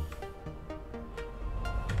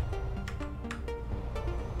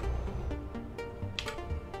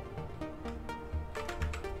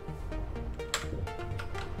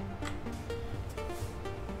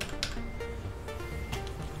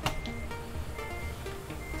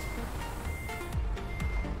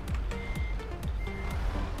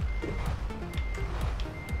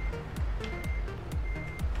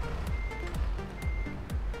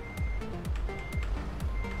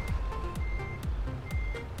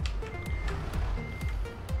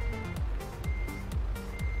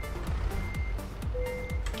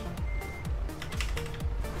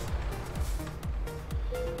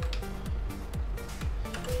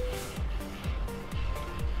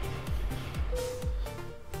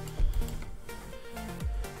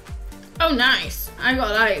 Oh, nice. I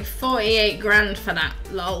got like 48 grand for that,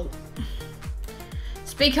 lol.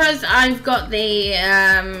 It's because I've got the,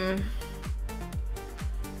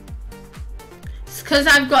 it's because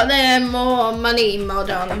I've got the more money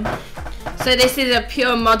mod on. So this is a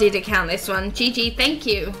pure modded account, this one. GG, thank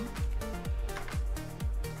you.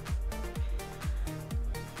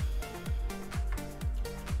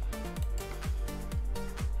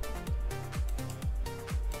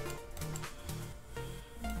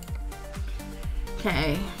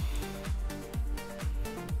 Okay.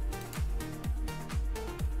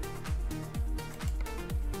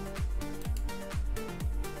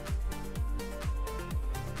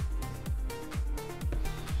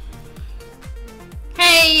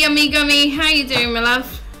 Hey, Yummy Gummy, how you doing, my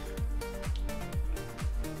love?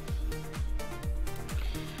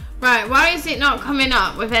 Right, why is it not coming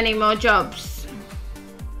up with any more jobs?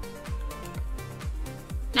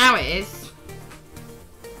 Now it is.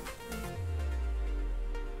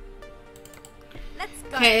 Let's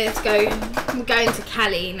go. Okay, let's go. I'm going to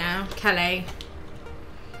Calais now. Calais.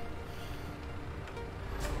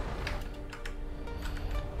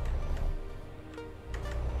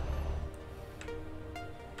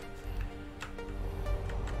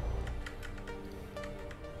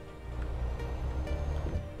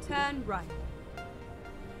 Turn right.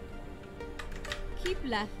 Keep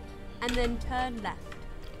left, and then turn left.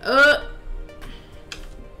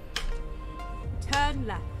 Turn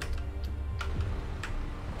left.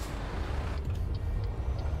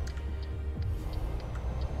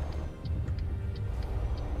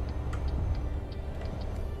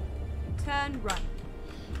 Turn right.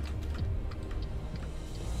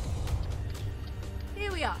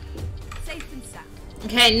 Here we are, safe and sound.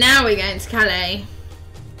 Okay, now we're going to Calais.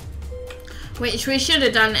 Which we should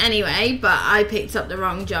have done anyway, but I picked up the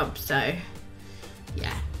wrong job, so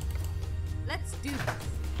yeah. Let's do this.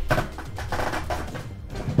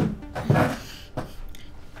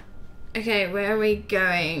 Okay, where are we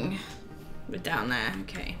going? We're down there,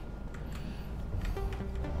 okay.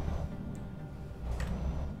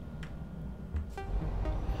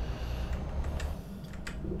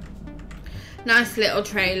 Nice little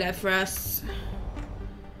trailer for us.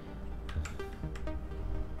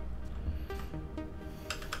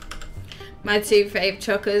 My two fave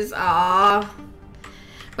chuckers are...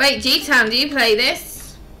 Wait, G-Town, do you play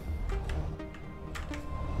this?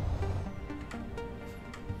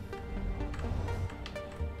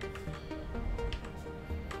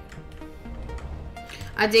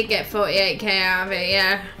 I did get 48k out of it,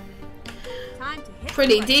 yeah. Time to hit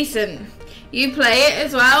Pretty the decent. You play it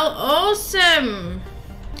as well? Awesome!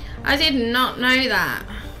 I did not know that.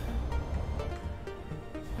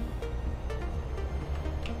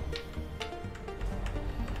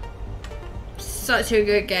 Such a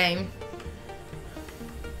good game.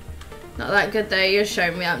 Not that good though, you're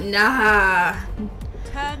showing me up. Nah.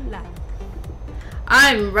 Turn left.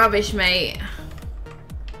 I'm rubbish, mate.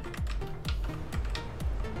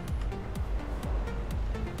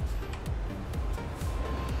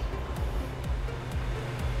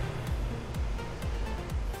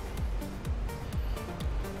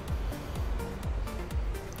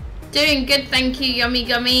 Doing good, thank you, Yummy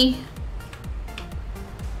Gummy.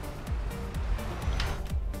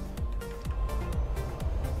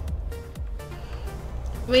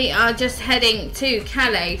 We are just heading to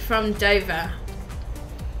Calais from Dover.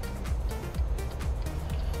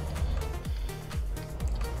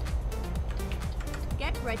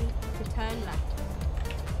 Get ready to turn left.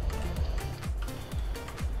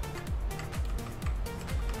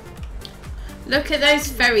 Look at those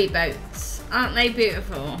ferry boats. Aren't they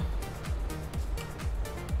beautiful?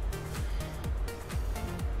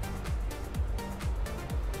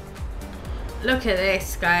 Look at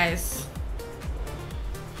this, guys.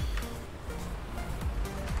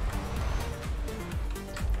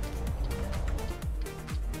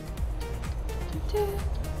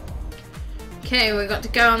 Okay, we've got to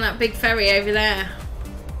go on that big ferry over there.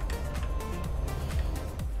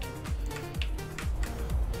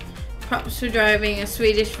 Props for driving a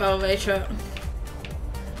Swedish Volvo truck.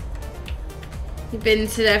 You've been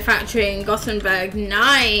to their factory in Gothenburg.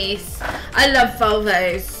 Nice! I love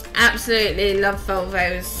Volvos. Absolutely love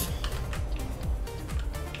Volvos.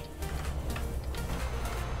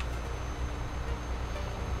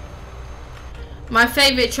 My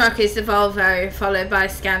favourite truck is the Volvo, followed by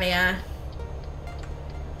Scania.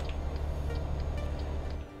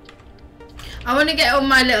 I want to get all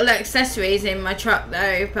my little accessories in my truck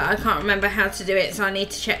though, but I can't remember how to do it, so I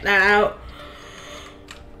need to check that out.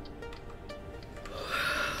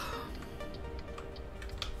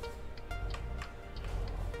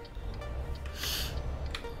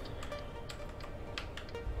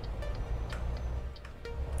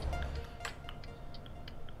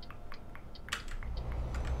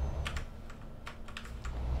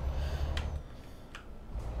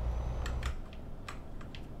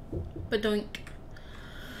 Badoink.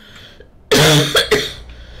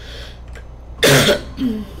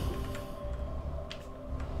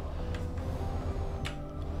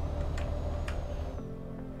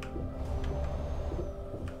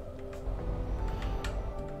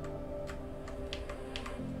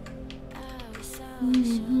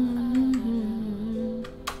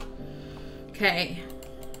 Okay.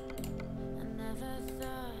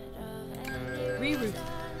 Reroute.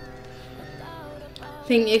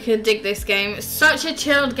 Think you could dig this game. It's such a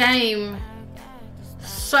chilled game.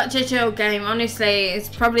 Such a chilled game. Honestly, it's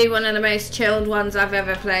probably one of the most chilled ones I've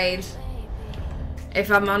ever played.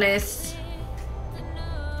 If I'm honest.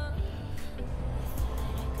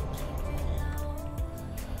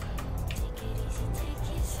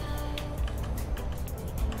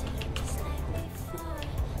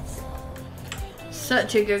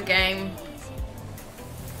 Such a good game.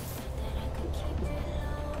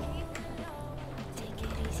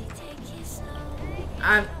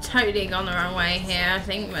 I've totally gone the wrong way here, I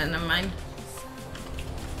think, but never mind.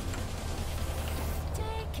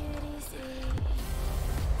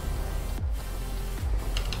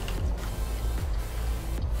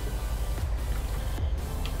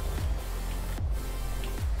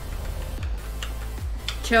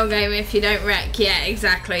 Chill game if you don't wreck. Yeah,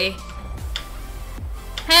 exactly.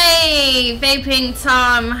 Hey, Vaping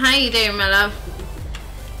Tom. How you doing, my love?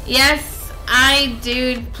 Yes, I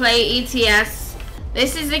do play ETS.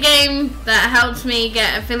 This is the game that helped me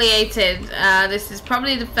get affiliated. This is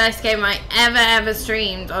probably the first game I ever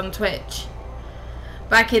streamed on Twitch.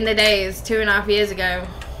 Back in the days, 2.5 years ago.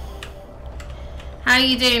 How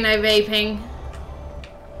you doing, though, Vaping?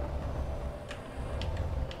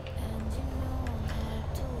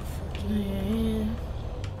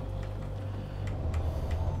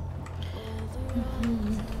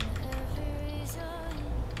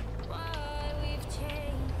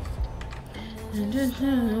 At the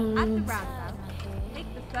roundabout, take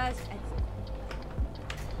the first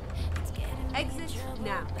exit. Exit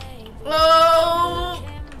now. Oh!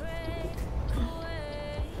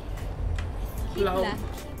 Keep Lol.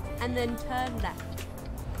 left and then turn left.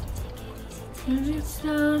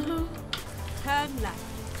 Turn left.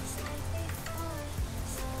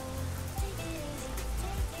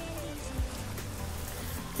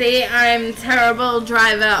 See, I'm terrible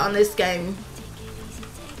driver on this game.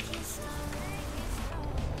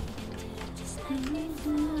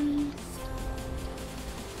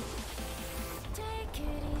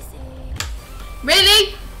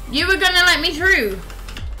 Really? You were gonna let me through?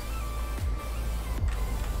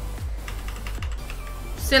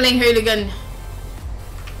 Silly hooligan.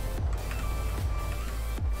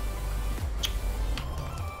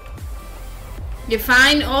 You're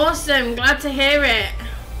fine? Awesome. Glad to hear it.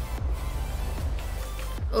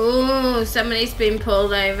 Oh, somebody's been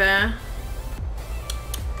pulled over.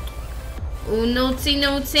 Oh, naughty,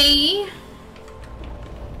 naughty.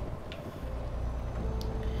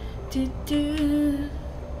 Do, do.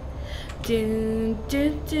 Do,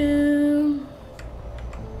 do, do.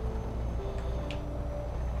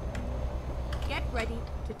 Get ready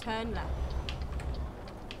to turn left.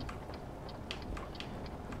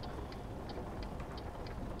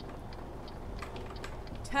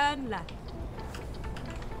 Turn left.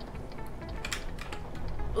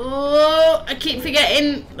 Oh, I keep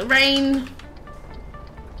forgetting the rain.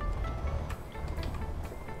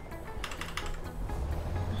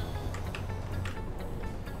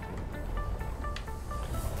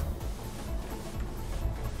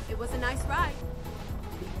 It was a nice ride.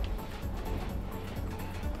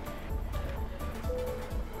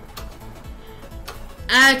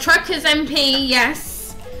 Truckers MP,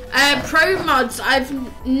 yes. Pro mods, I've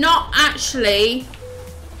not actually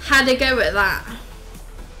had a go at that.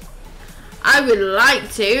 I would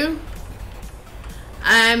like to, but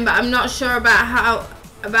I'm not sure about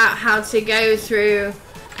how to go through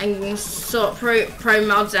and sort pro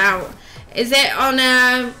mods out. Is it on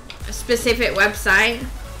a specific website?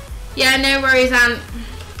 Yeah, no worries, Ant.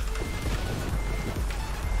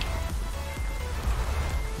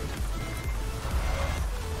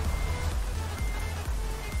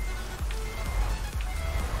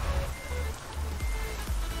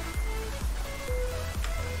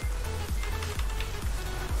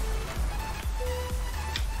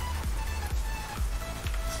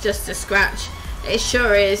 Just a scratch. It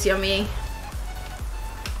sure is, yummy.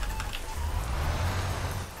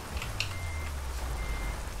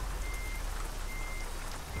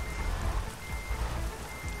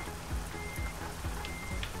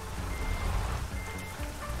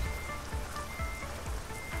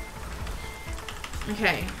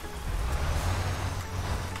 Okay.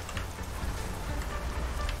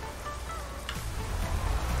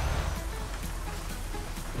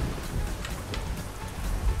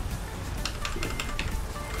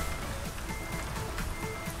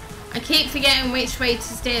 I keep forgetting which way to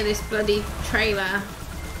steer this bloody trailer.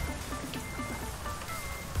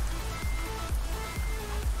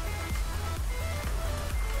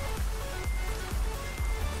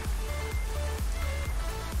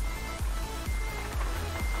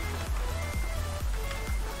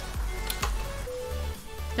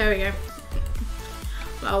 There we go.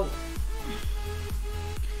 Well,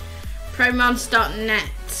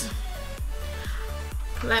 promods.net.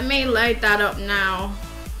 Let me load that up now.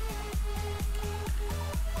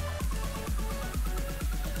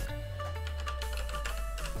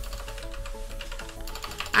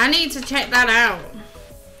 I need to check that out.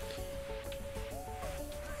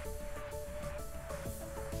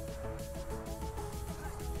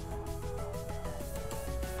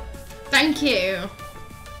 Thank you.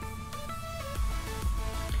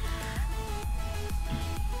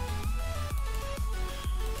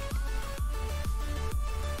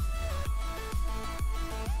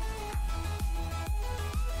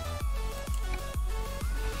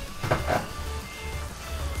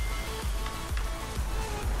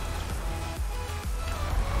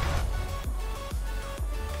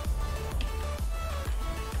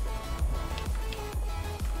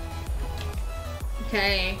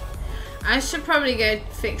 Okay. I should probably go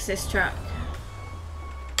fix this truck.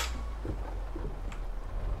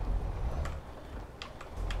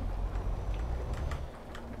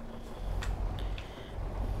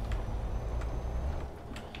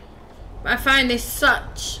 I find this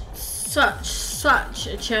such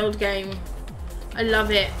a chilled game. I love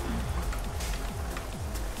it.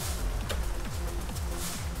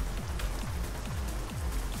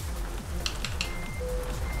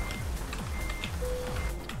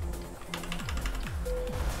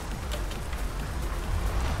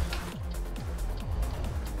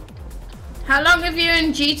 How long have you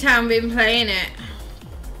and G-Town been playing it?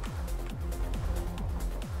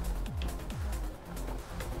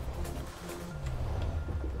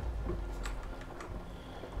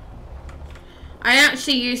 I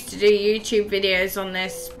actually used to do YouTube videos on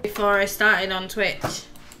this before I started on Twitch.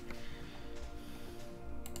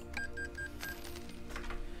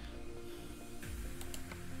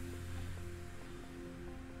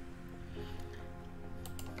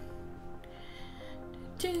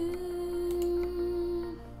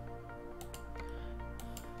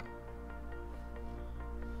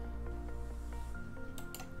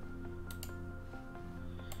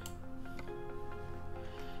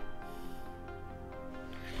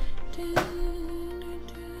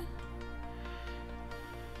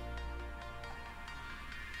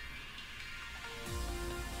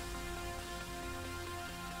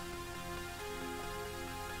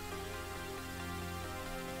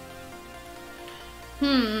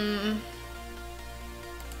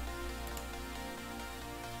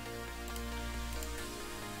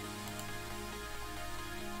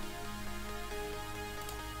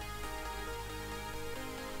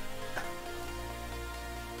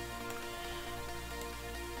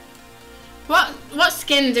 What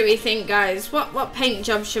skin do we think, guys? What paint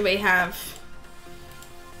job should we have?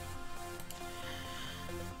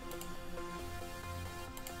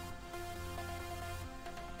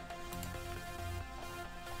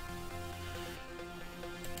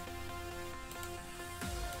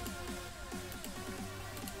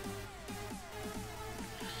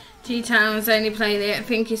 G-Town's only played it. I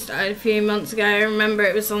think he started a few months ago. I remember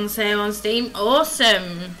it was on sale on Steam.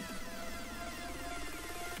 Awesome.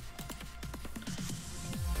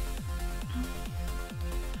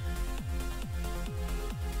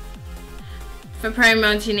 For pro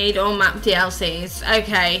mods you need all map DLCs.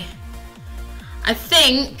 Okay. I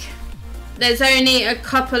think there's only a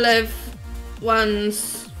couple of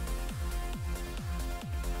ones.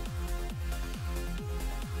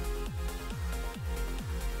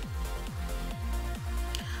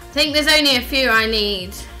 I think there's only a few I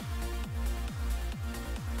need.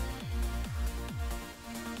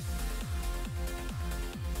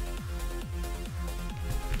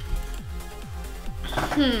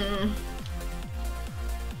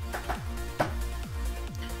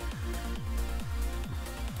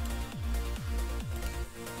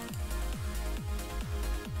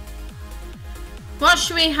 What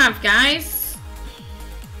should we have, guys?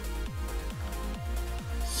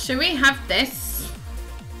 Should we have this?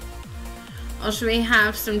 Or should we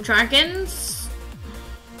have some dragons?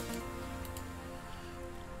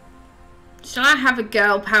 Shall I have a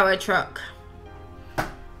girl power truck?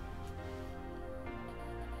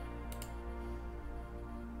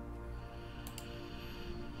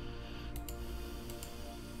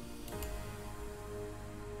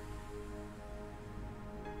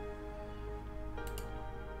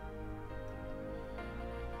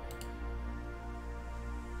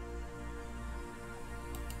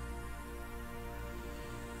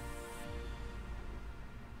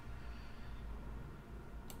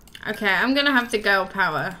 Okay, I'm gonna have the girl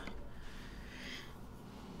power.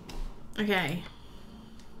 Okay.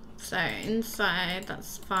 So inside,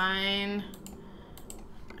 that's fine.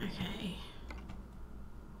 Okay.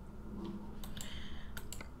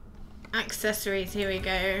 Accessories, here we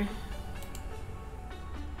go.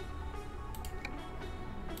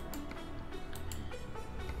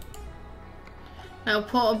 Little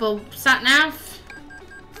portable sat nav.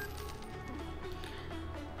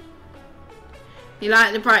 You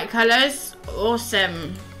like the bright colours?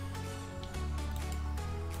 Awesome.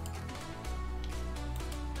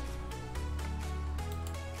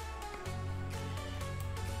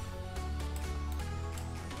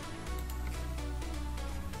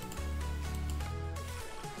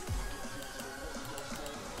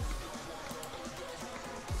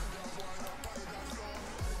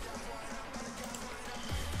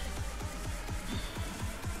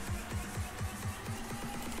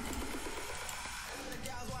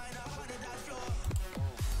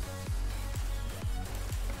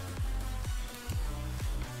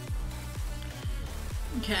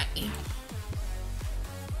 Okay.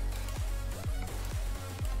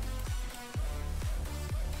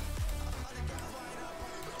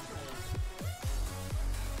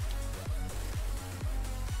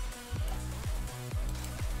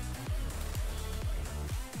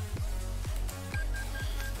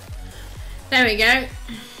 There we go.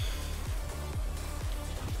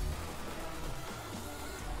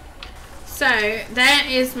 So, there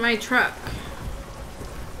is my truck.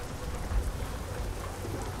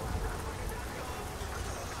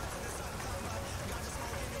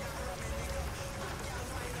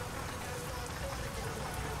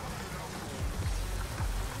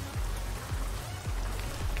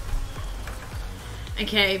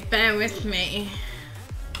 Okay, bear with me.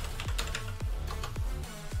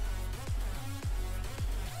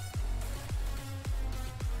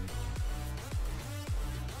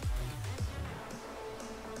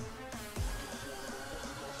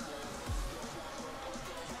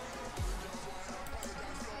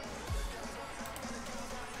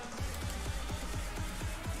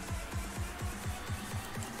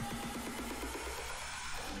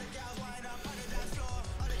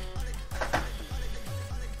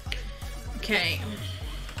 Okay.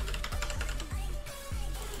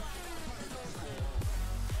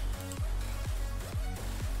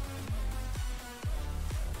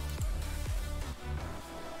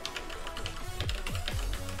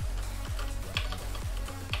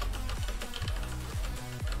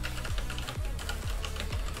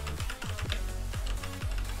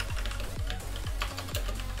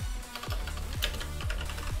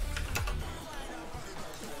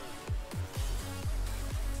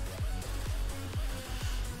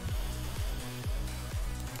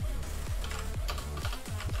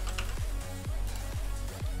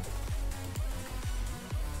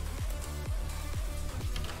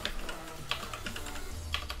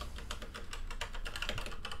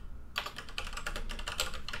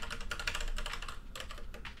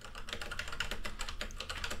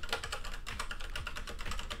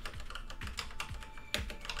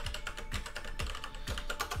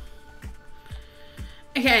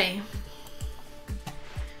 Okay.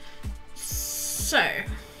 So,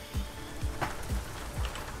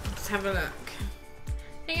 let's have a look.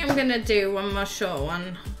 I think I'm gonna do one more short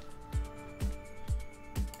one.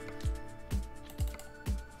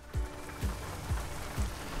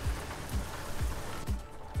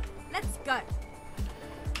 Let's go.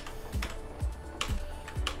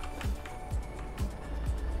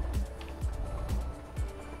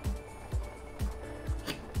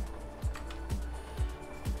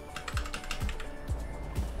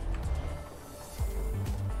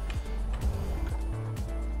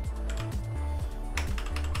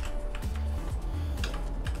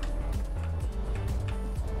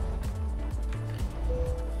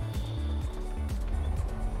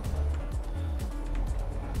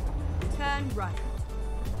 Turn right.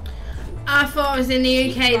 I thought I was in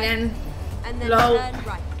the UK then. And then Lol. turn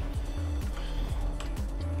right.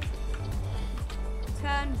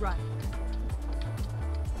 Turn right.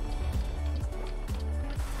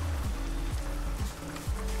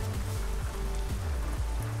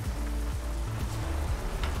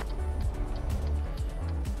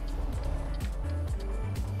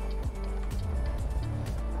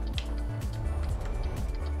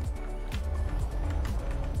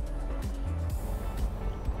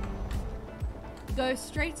 Go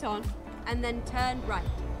straight on and then turn right.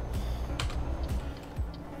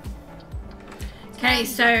 Okay,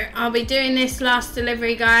 so I'll be doing this last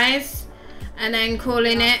delivery, guys, and then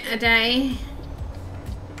calling it a day.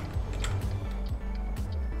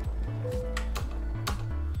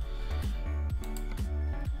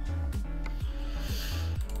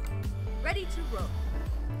 Ready to roll.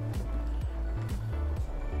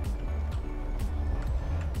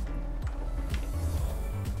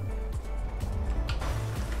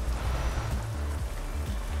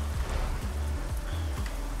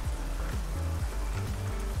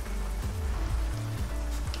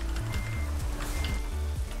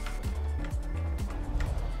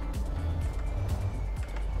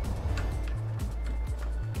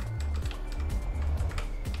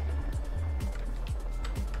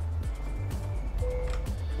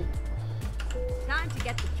 Time to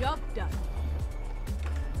get the job done.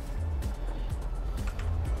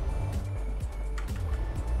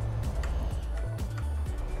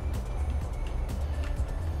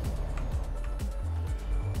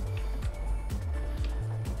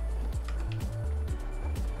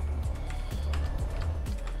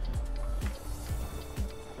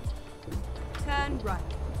 Turn right.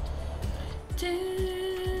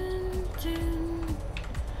 Dun, dun,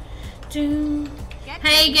 dun. Get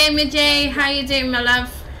Hey Gamer J, how you doing, my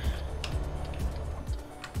love?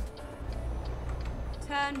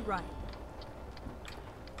 Turn right.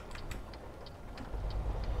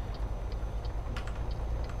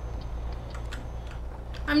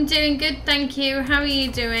 I'm doing good, thank you. How are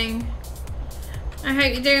you doing? I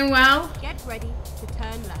hope you're doing well. Get ready to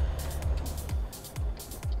turn left.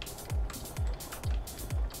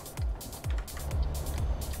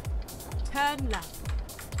 Turn left.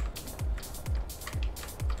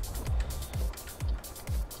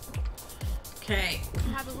 Okay,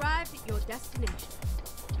 You have arrived at your destination.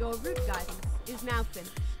 Your route guidance is now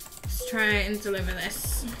finished. let's try and deliver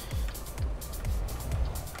this.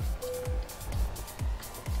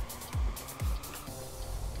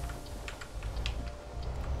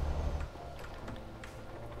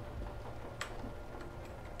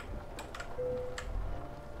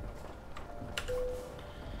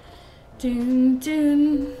 Dun,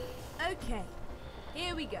 dun. Okay,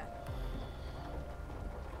 here we go.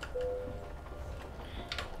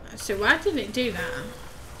 So why did it do that?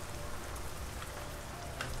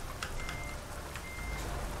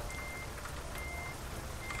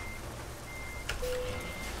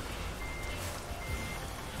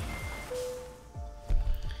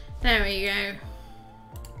 There we go.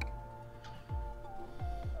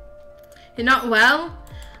 You're not well?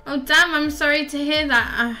 Oh damn, I'm sorry to hear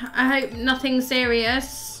that. I hope nothing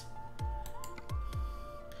serious.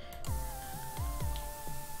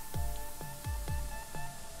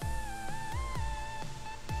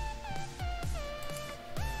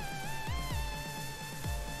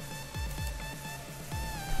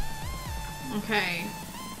 Okay.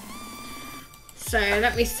 So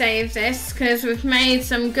let me save this because we've made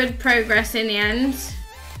some good progress in the end.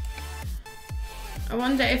 I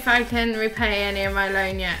wonder if I can repay any of my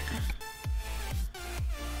loan yet.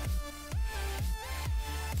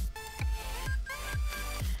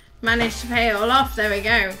 Managed to pay it all off, there we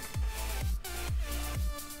go.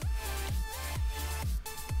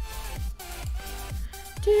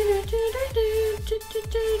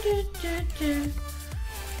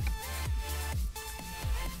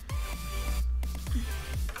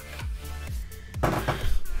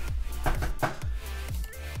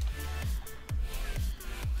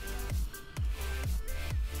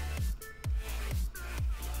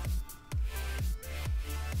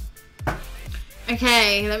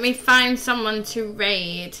 Okay, let me find someone to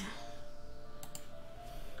raid.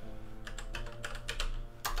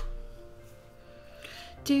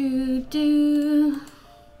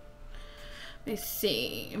 Let's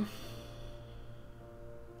see.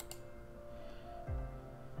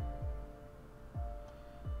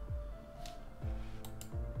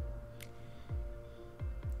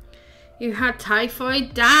 You had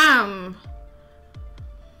typhoid? Damn!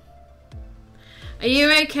 Are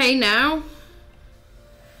you okay now?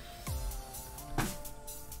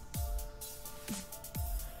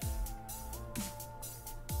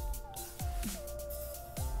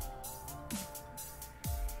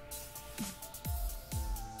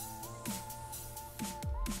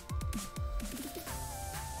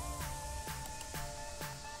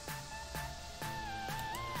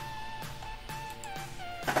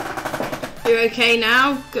 You're okay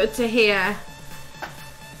now? Good to hear.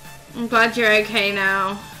 I'm glad you're okay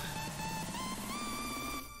now.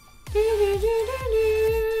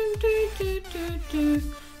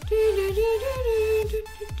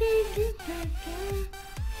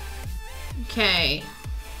 Okay.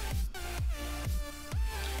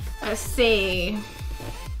 Let's see.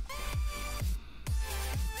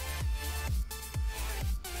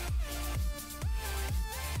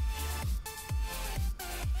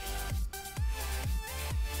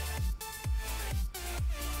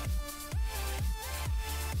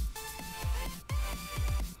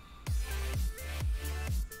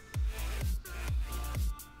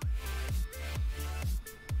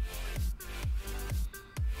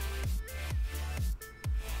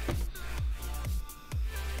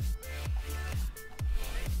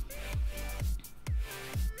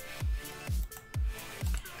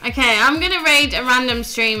 Okay, I'm gonna raid a random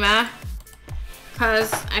streamer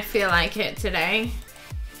because I feel like it today.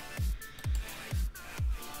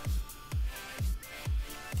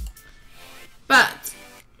 But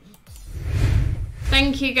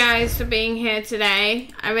thank you guys for being here today.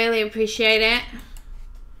 I really appreciate it.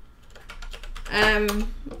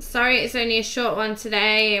 Sorry it's only a short one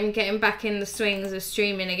today. I'm getting back in the swings of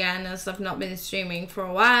streaming again as I've not been streaming for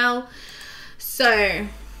a while. So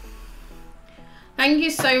thank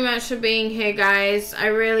you so much for being here, guys. I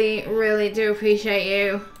really, really do appreciate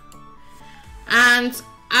you. And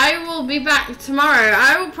I will be back tomorrow.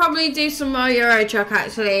 I will probably do some more Euro Truck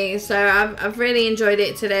actually. So I've really enjoyed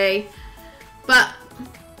it today. But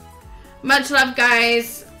much love,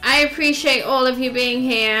 guys. I appreciate all of you being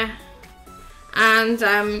here. And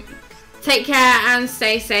take care and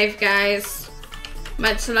stay safe, guys.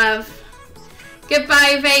 Much love.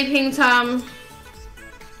 Goodbye, Vaping Tom.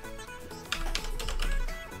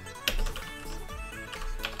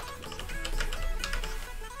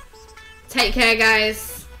 Take care, guys.